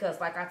 Because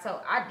like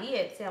I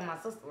did tell my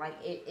sister, like,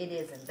 it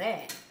isn't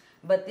that.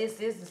 But this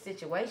is the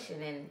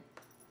situation, and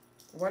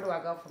where do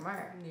I go from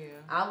there? Yeah.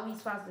 All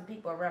these positive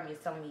people around me is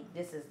telling me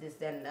this is this,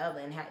 that, and the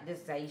other, and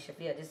this is how you should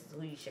feel. This is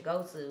who you should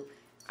go to.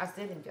 I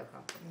still didn't feel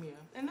comfortable.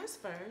 Yeah, and that's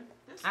fair.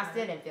 I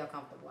still didn't feel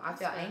comfortable. I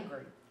felt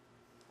angry.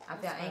 I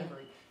felt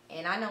angry.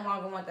 And I no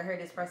longer want to hear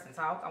this person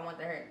talk. I want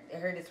to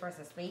hear this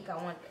person speak.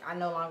 I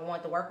no longer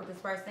want to work with this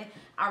person.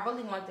 I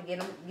really want to get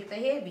the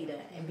head beat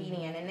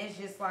in. And it's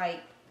just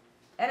like,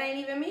 that ain't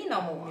even me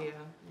no more. Yeah.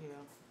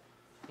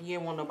 You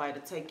didn't want nobody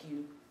to take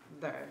you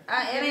there.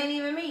 It ain't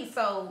even me.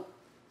 So,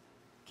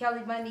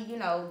 Kelly Bundy,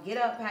 get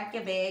up, pack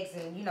your bags,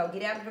 and,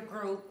 get out of the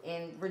group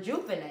and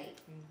rejuvenate.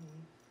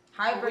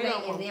 Hibernate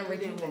and then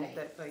rejuvenate.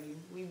 That for you.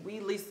 We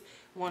at least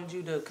wanted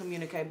you to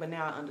communicate, but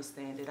now I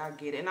understand it. I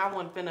get it. And I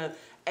wasn't finna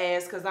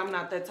ask because I'm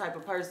not that type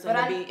of person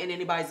to be in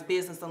anybody's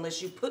business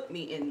unless you put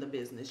me in the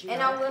business.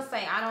 And I will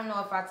say, I don't know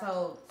if I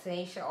told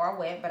Tinesha or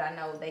Wett, but I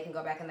know they can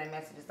go back in their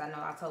messages. I know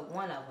I told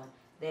one of them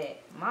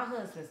that my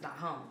husband's not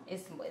home.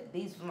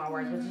 These were my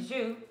words, which is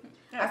you.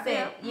 I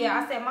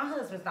said, my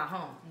husband's not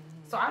home.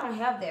 So I don't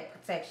have that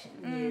protection.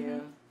 Yeah.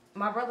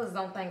 My brothers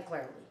don't think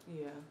clearly.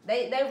 Yeah.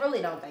 They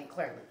really don't think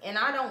clearly. And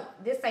I don't,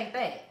 this ain't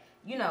that.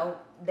 You know,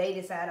 they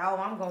decide, oh,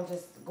 I'm going to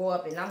just go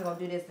up and I'm going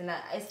to do this and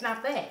that. It's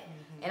not that.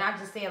 And I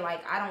just said,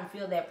 like, I don't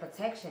feel that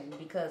protection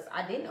because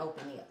I didn't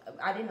open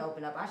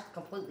up. I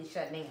completely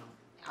shut down.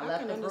 I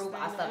left the group.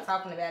 I stopped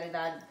talking about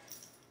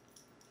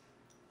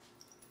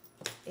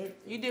it.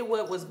 You did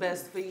what was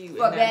best for you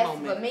in that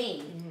moment. For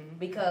me.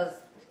 Because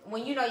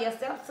when you know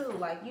yourself, too,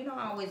 like, you don't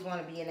always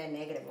want to be in that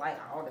negative light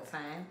all the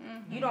time.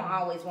 You don't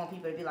always want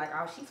people to be like,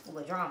 oh, she's full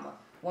of drama.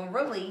 When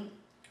really,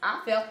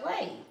 I felt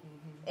played.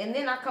 And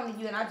then I come to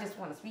you and I just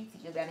want to speak to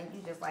you about it. And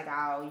you just like,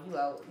 oh,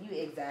 you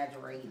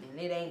exaggerate and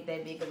it ain't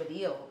that big of a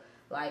deal.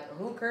 Like,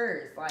 who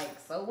cares? Like,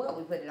 so what?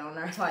 We put it on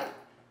there. Like,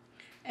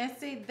 and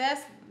see,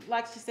 that's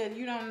like she said.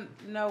 You don't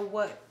know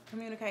what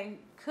communicating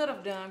could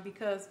have done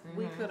because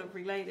we could have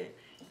related.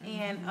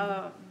 And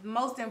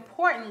most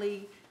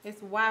importantly,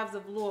 it's Wives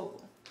of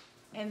Louisville,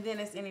 and then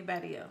it's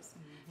anybody else.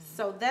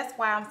 So that's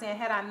why I'm saying,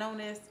 had I known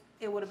this,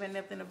 it would have been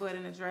nipped in the bud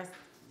and addressed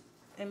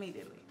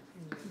immediately,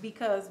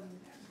 because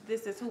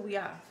this is who we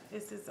are.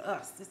 This is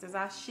us. This is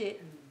our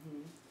shit.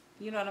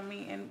 You know what I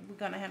mean? And we're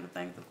going to handle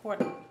things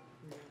accordingly.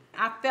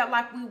 I felt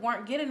like we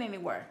weren't getting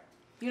anywhere.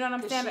 You know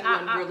what I'm saying? She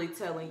wasn't really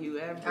telling you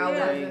everything. I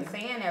wasn't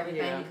saying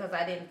everything because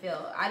I didn't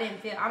feel,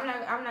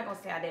 I'm not going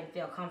to say I didn't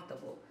feel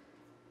comfortable.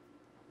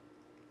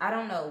 I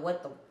don't know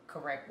what the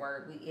correct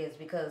word is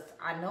because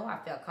I know I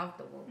felt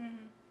comfortable,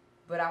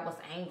 but I was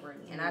angry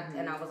and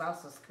I was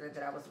also scared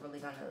that I was really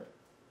going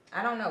to,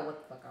 I don't know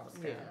what the fuck I was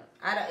scared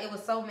of. It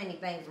was so many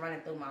things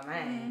running through my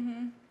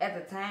mind at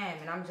the time,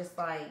 and I'm just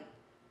like,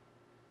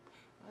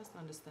 that's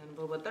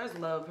understandable, but there's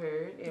love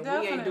here, and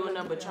we ain't doing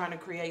nothing but trying to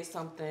create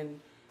something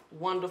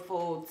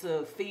wonderful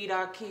to feed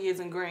our kids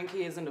and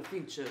grandkids in the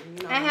future.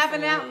 You know and have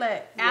an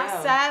outlet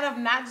outside of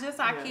not just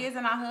our kids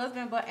and our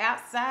husband, but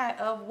outside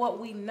of what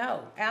we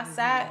know.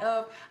 Outside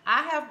of,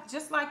 I have,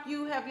 just like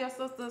you have your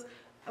sisters.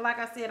 Like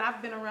I said,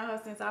 I've been around her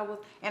since I was,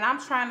 and I'm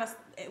trying to,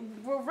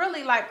 we're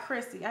really like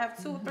Chrissy. I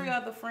have 2 or 3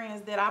 other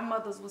friends that our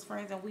mothers was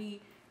friends and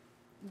we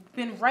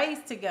been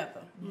raised together,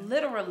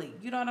 literally.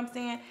 You know what I'm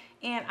saying?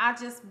 And I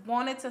just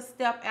wanted to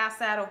step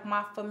outside of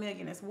my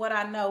familiarness, what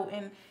I know,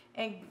 and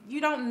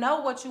you don't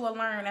know what you will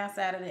learn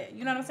outside of that.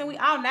 You know what I'm saying? We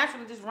all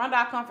naturally just run to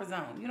our comfort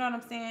zone. You know what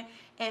I'm saying?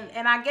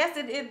 And I guess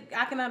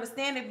I can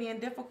understand it being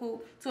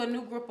difficult to a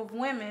new group of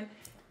women.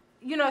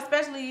 You know,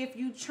 especially if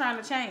you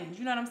trying to change.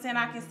 You know what I'm saying?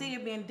 I can see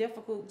it being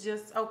difficult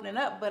just opening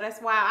up. But that's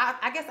why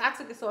I guess I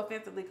took it so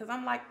offensively. Because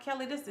I'm like,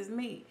 Kelly, this is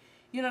me.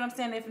 You know what I'm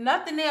saying? If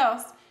nothing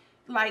else,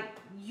 like,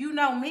 you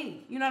know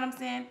me. You know what I'm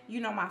saying? You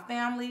know my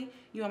family.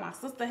 You and my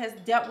sister has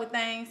dealt with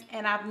things.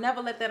 And I've never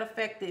let that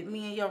affect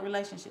me and your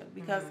relationship.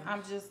 Because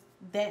I'm just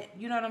that.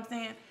 You know what I'm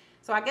saying?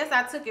 So I guess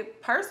I took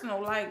it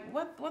personal. Like,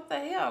 what the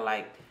hell?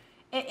 Like...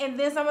 And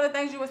then some of the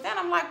things you were saying,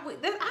 I'm like,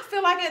 I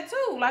feel like it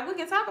too. Like, we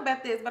can talk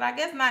about this, but I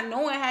guess not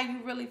knowing how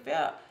you really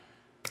felt,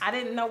 I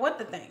didn't know what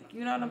to think.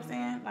 You know what I'm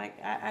saying?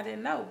 Like, I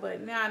didn't know,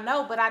 but now I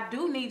know. But I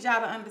do need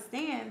y'all to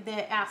understand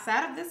that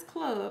outside of this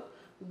club,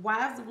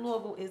 Wives of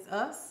Louisville is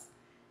us.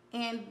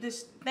 And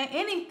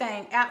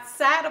anything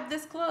outside of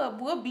this club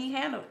will be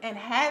handled and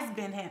has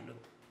been handled.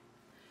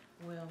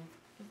 Well,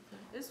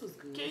 this was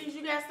good. Keyz,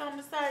 you got something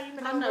to say? You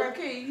I know,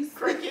 Keyz.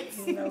 Crickets.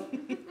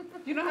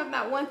 You don't have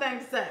not one thing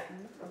to say.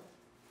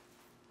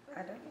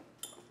 I don't.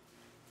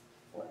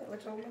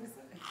 What you want me to say?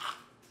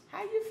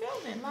 How you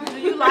feeling? Like, Do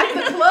you like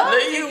the club? Do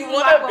Do you you wanna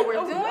like what be we're a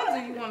doing?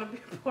 Do you want to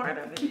be a part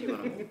of it? Do you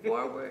want to move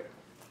forward?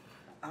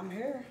 I'm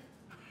here.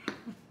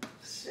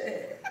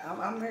 Shit,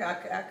 I'm here.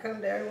 I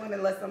come to everyone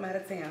unless I'm out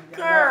of town.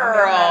 Girl.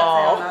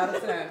 I'm out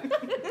of town.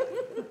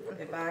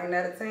 If I ain't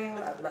out of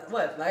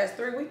town, last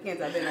 3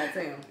 weekends I've been out of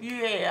town.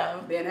 yeah.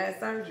 Been had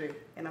surgery,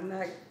 and I'm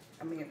not.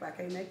 I mean, if I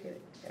can't make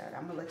it,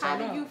 I'm gonna let y'all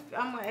know.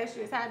 I'm gonna ask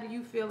you this: how do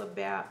you feel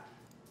about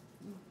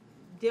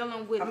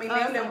dealing with? I mean,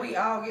 now that we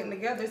all getting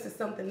together, this is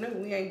something new.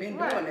 We ain't been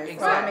doing this. So,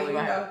 Exactly. I mean,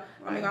 you know,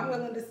 I mean, I'm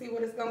willing to see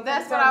what it's gonna.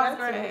 That's what I was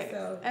going to to. ask.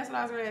 So That's what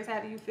I was going to ask. How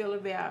do you feel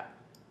about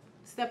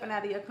stepping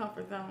out of your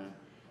comfort zone?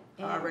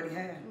 I already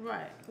have.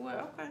 Right.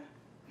 Well, okay.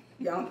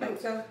 Y'all don't think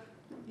so?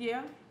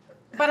 Yeah.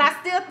 But I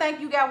still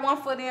think you got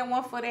one foot in,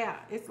 one foot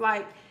out. It's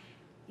like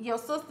your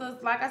sisters,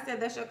 like I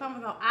said, that's your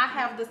comfort zone. I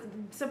have this,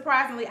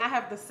 surprisingly, I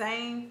have the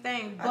same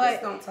thing. But I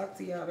just don't talk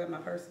to y'all about my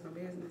personal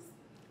business.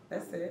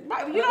 That's it.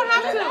 Right, you don't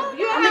have to.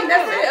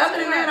 That's it. Other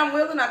than that, I'm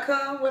willing. I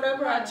come,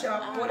 whatever I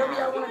chop, whatever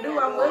y'all want to do,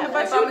 I'm willing.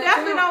 But you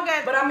definitely don't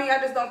get. But I mean, I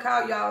just don't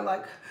call y'all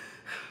like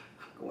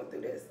I'm going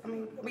through this. I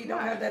mean, we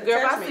don't have that. Girl,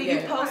 if I attachment see you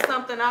yet. post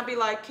something, I'll be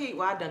like, Keyz,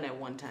 well, I done that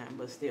one time,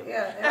 but still.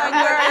 Yeah, and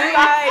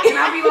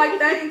I'll be like,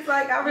 thanks.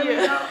 Like, I really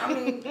don't. I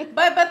mean,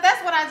 But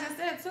that's what I just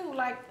said too.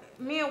 Like,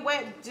 me and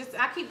Wett,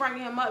 I keep bringing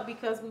him up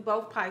because we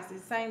both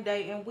Pisces, same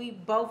day, and we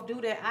both do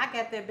that. I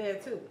got that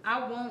bad too.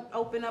 I won't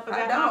open up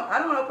about. I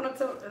don't open up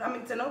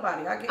to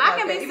nobody. I get I like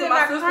can that. be Even sitting my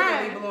there sister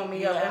crying. can be blowing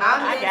me up. Yeah, And I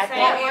I got just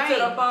that. get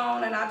into the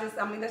phone, and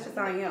I mean, that's just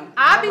how I am.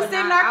 I'll be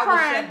sitting there I would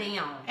crying, shut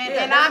down. and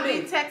Yeah, I'll that's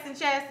be me. texting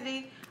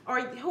Chassidy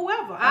or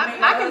whoever.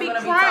 I can be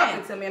crying.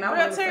 crying To me, and I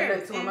won't say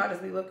that to him. I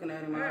just be looking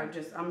at him. I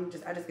just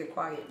get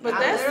quiet. But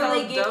that's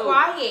literally get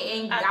quiet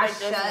and I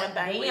shut down.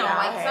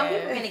 Like some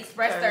people can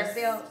express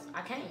themselves.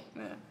 I can't.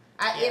 Yeah.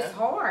 It's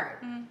hard.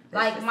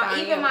 Like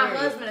even my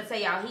husband will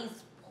say, y'all,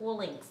 he's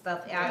pulling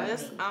stuff out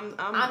of me. I'm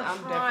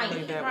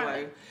definitely that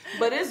way.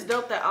 But it's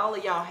dope that all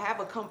of y'all have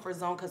a comfort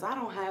zone because I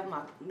don't have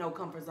no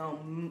comfort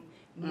zone.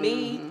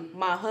 Me,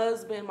 my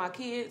husband, my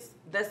kids,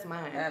 that's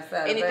mine.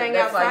 Anything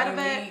outside of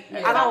that,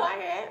 I don't.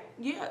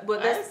 Yeah,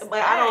 but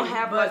I don't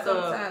have like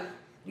a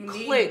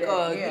click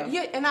or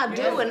and I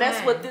do, and that's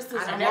what this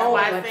is. And that's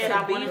why I said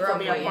I wanted to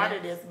be a part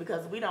of this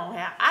because I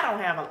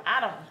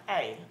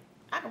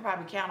can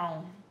probably count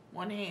on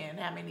one hand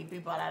how many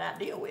people that I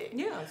deal with.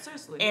 Yeah,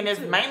 seriously. And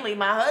it's mainly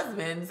my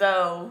husband.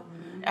 So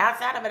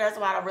outside of it, that's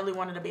why I really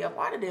wanted to be a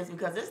part of this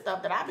because it's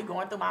stuff that I be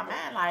going through my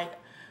mind like,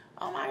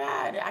 oh my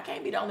God, I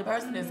can't be the only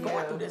person that's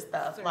going through this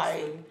stuff.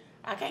 Seriously. Like,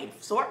 I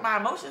can't sort my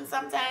emotions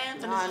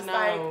sometimes. And it's just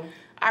like,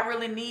 I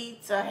really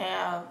need to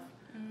have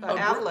a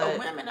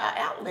outlet. An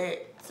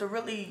outlet to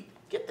really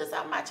get this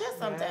out of my chest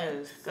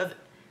sometimes. Because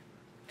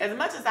as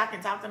much as I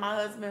can talk to my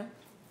husband,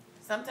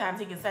 sometimes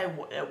he can say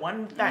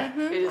one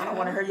thing. I don't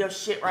want to hear your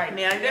shit right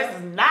now. This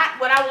is not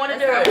what I want to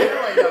do.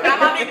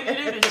 All I need to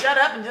do is shut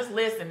up and just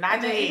listen.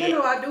 Even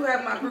though I do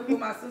have my group with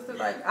my sisters,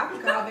 like I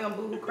can call them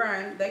boo-hoo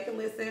crying. They can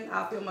listen.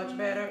 I'll feel much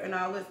better and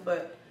all this.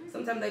 But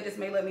sometimes they just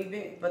may let me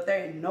vent. But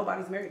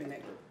nobody's married in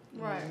that group.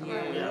 Right.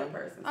 Another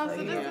person. Oh, so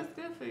this is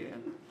good for you.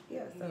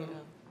 Yeah. So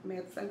I mean,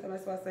 at the same time,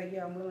 that's why I say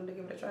I'm willing to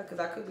give it a try because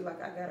I could be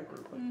like I got a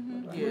group.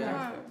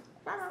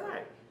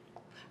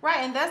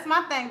 Right, and that's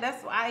my thing.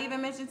 That's why I even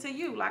mentioned to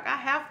you. Like, I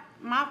have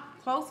my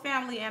close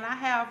family, and I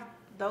have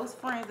those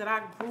friends that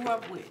I grew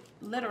up with.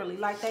 Literally,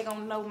 like they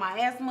gonna know my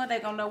asthma. They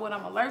gonna know what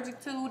I'm allergic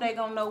to. They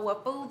gonna know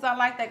what foods I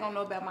like. They gonna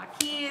know about my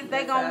kids.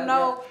 They gonna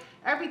know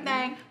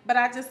everything. But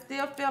I just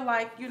still feel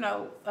like it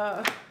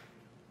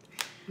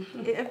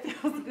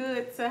feels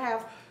good to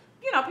have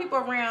people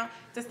around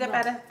to step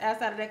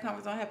outside of that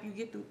comfort zone, help you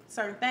get through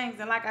certain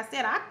things. And like I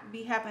said, I could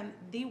be having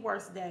the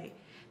worst day.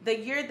 The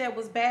year that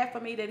was bad for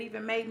me that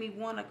even made me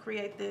want to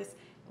create this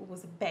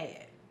was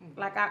bad.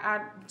 Like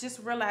I just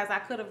realized I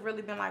could have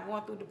really been like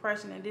going through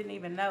depression and didn't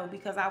even know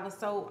because I was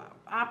so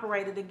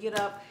operated to get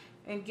up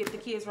and get the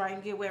kids right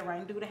and get Wett right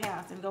and do the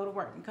house and go to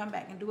work and come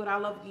back and do it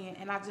all over again.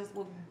 And I just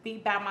would be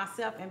by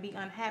myself and be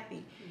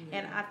unhappy.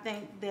 And I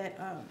think that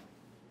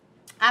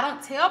I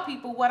don't tell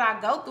people what I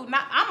go through.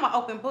 Now I'm an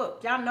open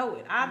book. Y'all know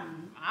it. I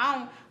don't.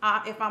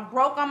 If I'm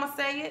broke, I'ma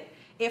say it.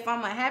 If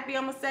I'm unhappy,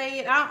 I'm gonna say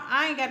it.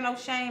 I ain't got no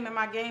shame in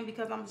my game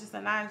because I'm just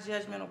a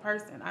non-judgmental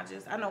person.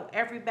 I know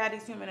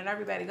everybody's human and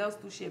everybody goes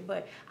through shit,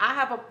 but I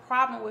have a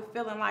problem with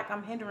feeling like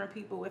I'm hindering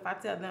people if I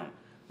tell them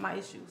my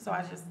issue. So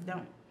I just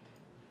don't.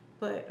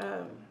 But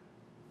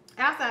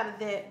outside of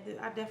that,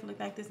 I definitely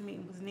think this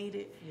meeting was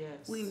needed.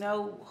 Yes. We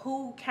know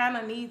who kind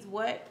of needs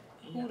what,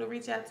 who to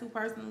reach out to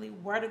personally,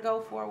 where to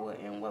go forward,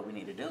 and what we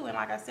need to do. And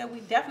like I said, we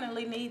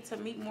definitely need to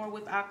meet more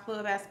with our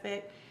club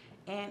aspect.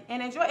 And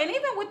enjoy, and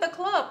even with the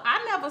club,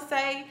 I never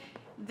say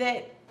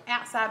that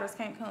outsiders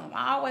can't come.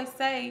 I always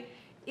say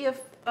if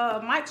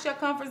Mike's your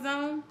comfort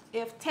zone,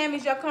 if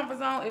Tammy's your comfort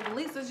zone, if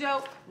Lisa's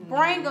your,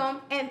 bring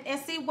them and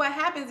see what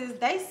happens is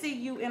they see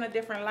you in a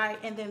different light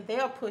and then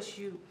they'll push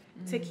you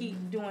to keep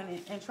doing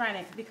it and trying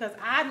it because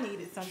I need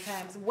it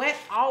sometimes. Wett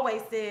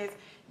always says,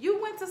 you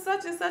went to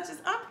such and such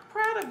as, I'm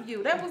proud of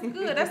you. That was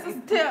good. That's a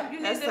step.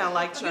 That sound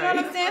like Tre. You know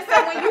what I'm saying?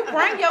 So when you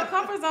bring your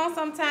comfort zone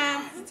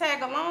sometimes to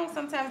tag along,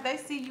 sometimes they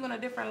see you in a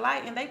different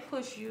light and they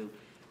push you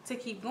to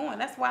keep going.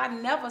 That's why I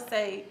never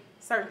say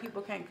certain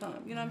people can't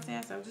come. You know what I'm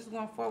saying? So just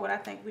going forward, I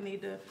think we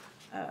need to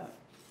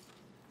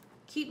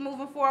keep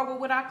moving forward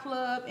with our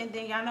club. And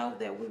then y'all know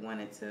that we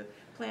wanted to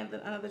plan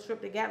another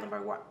trip to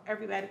Gatlinburg where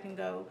everybody can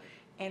go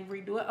and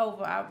redo it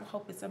over. I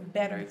hope it's a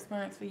better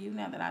experience for you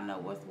now that I know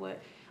what's what.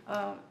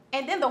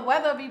 And then the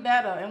weather will be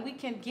better and we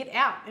can get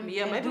out. And,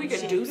 maybe we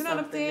can do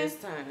something this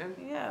time.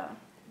 Yeah.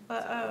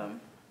 But,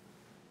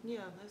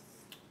 that's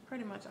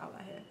pretty much all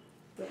I had.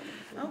 Okay.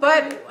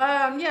 But,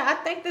 I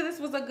think that this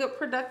was a good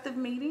productive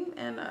meeting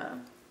and,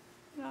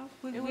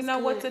 we know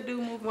what to do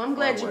moving forward. I'm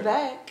glad you're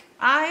back.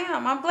 I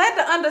am. I'm glad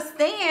to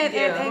understand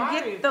and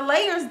get the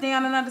layers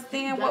down and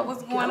understand what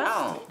was going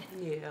on.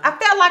 Yeah. I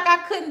felt like I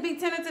couldn't be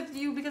tentative to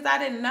you because I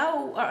didn't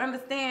know or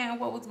understand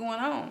what was going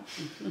on.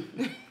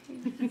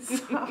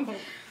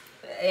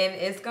 And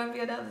it's gonna be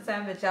another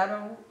time that y'all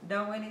don't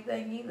know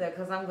anything either,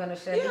 because I'm gonna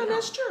shut down. Yeah,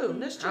 that's true.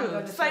 That's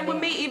true. Same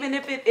with me. Even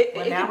if it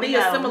could be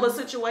a similar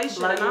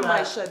situation, and I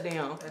might shut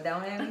down. But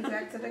don't have me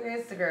back to the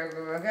Instagram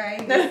group,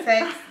 okay? Just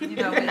text.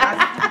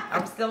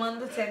 I'm still on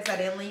the text. I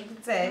didn't leave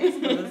the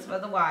text. But it's for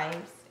the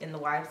wives and the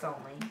wives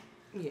only.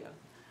 Yeah.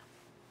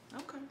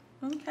 Okay.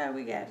 Okay,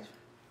 we got it.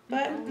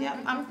 But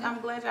I'm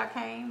glad y'all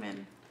came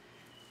and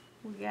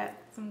we got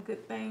some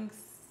good things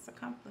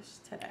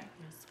accomplished today.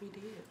 Yes, we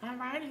did.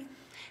 Alrighty.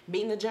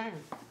 Meeting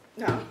adjourned.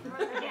 No.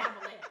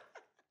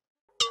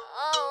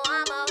 Oh,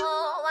 I'm a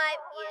whole wife,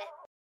 yeah.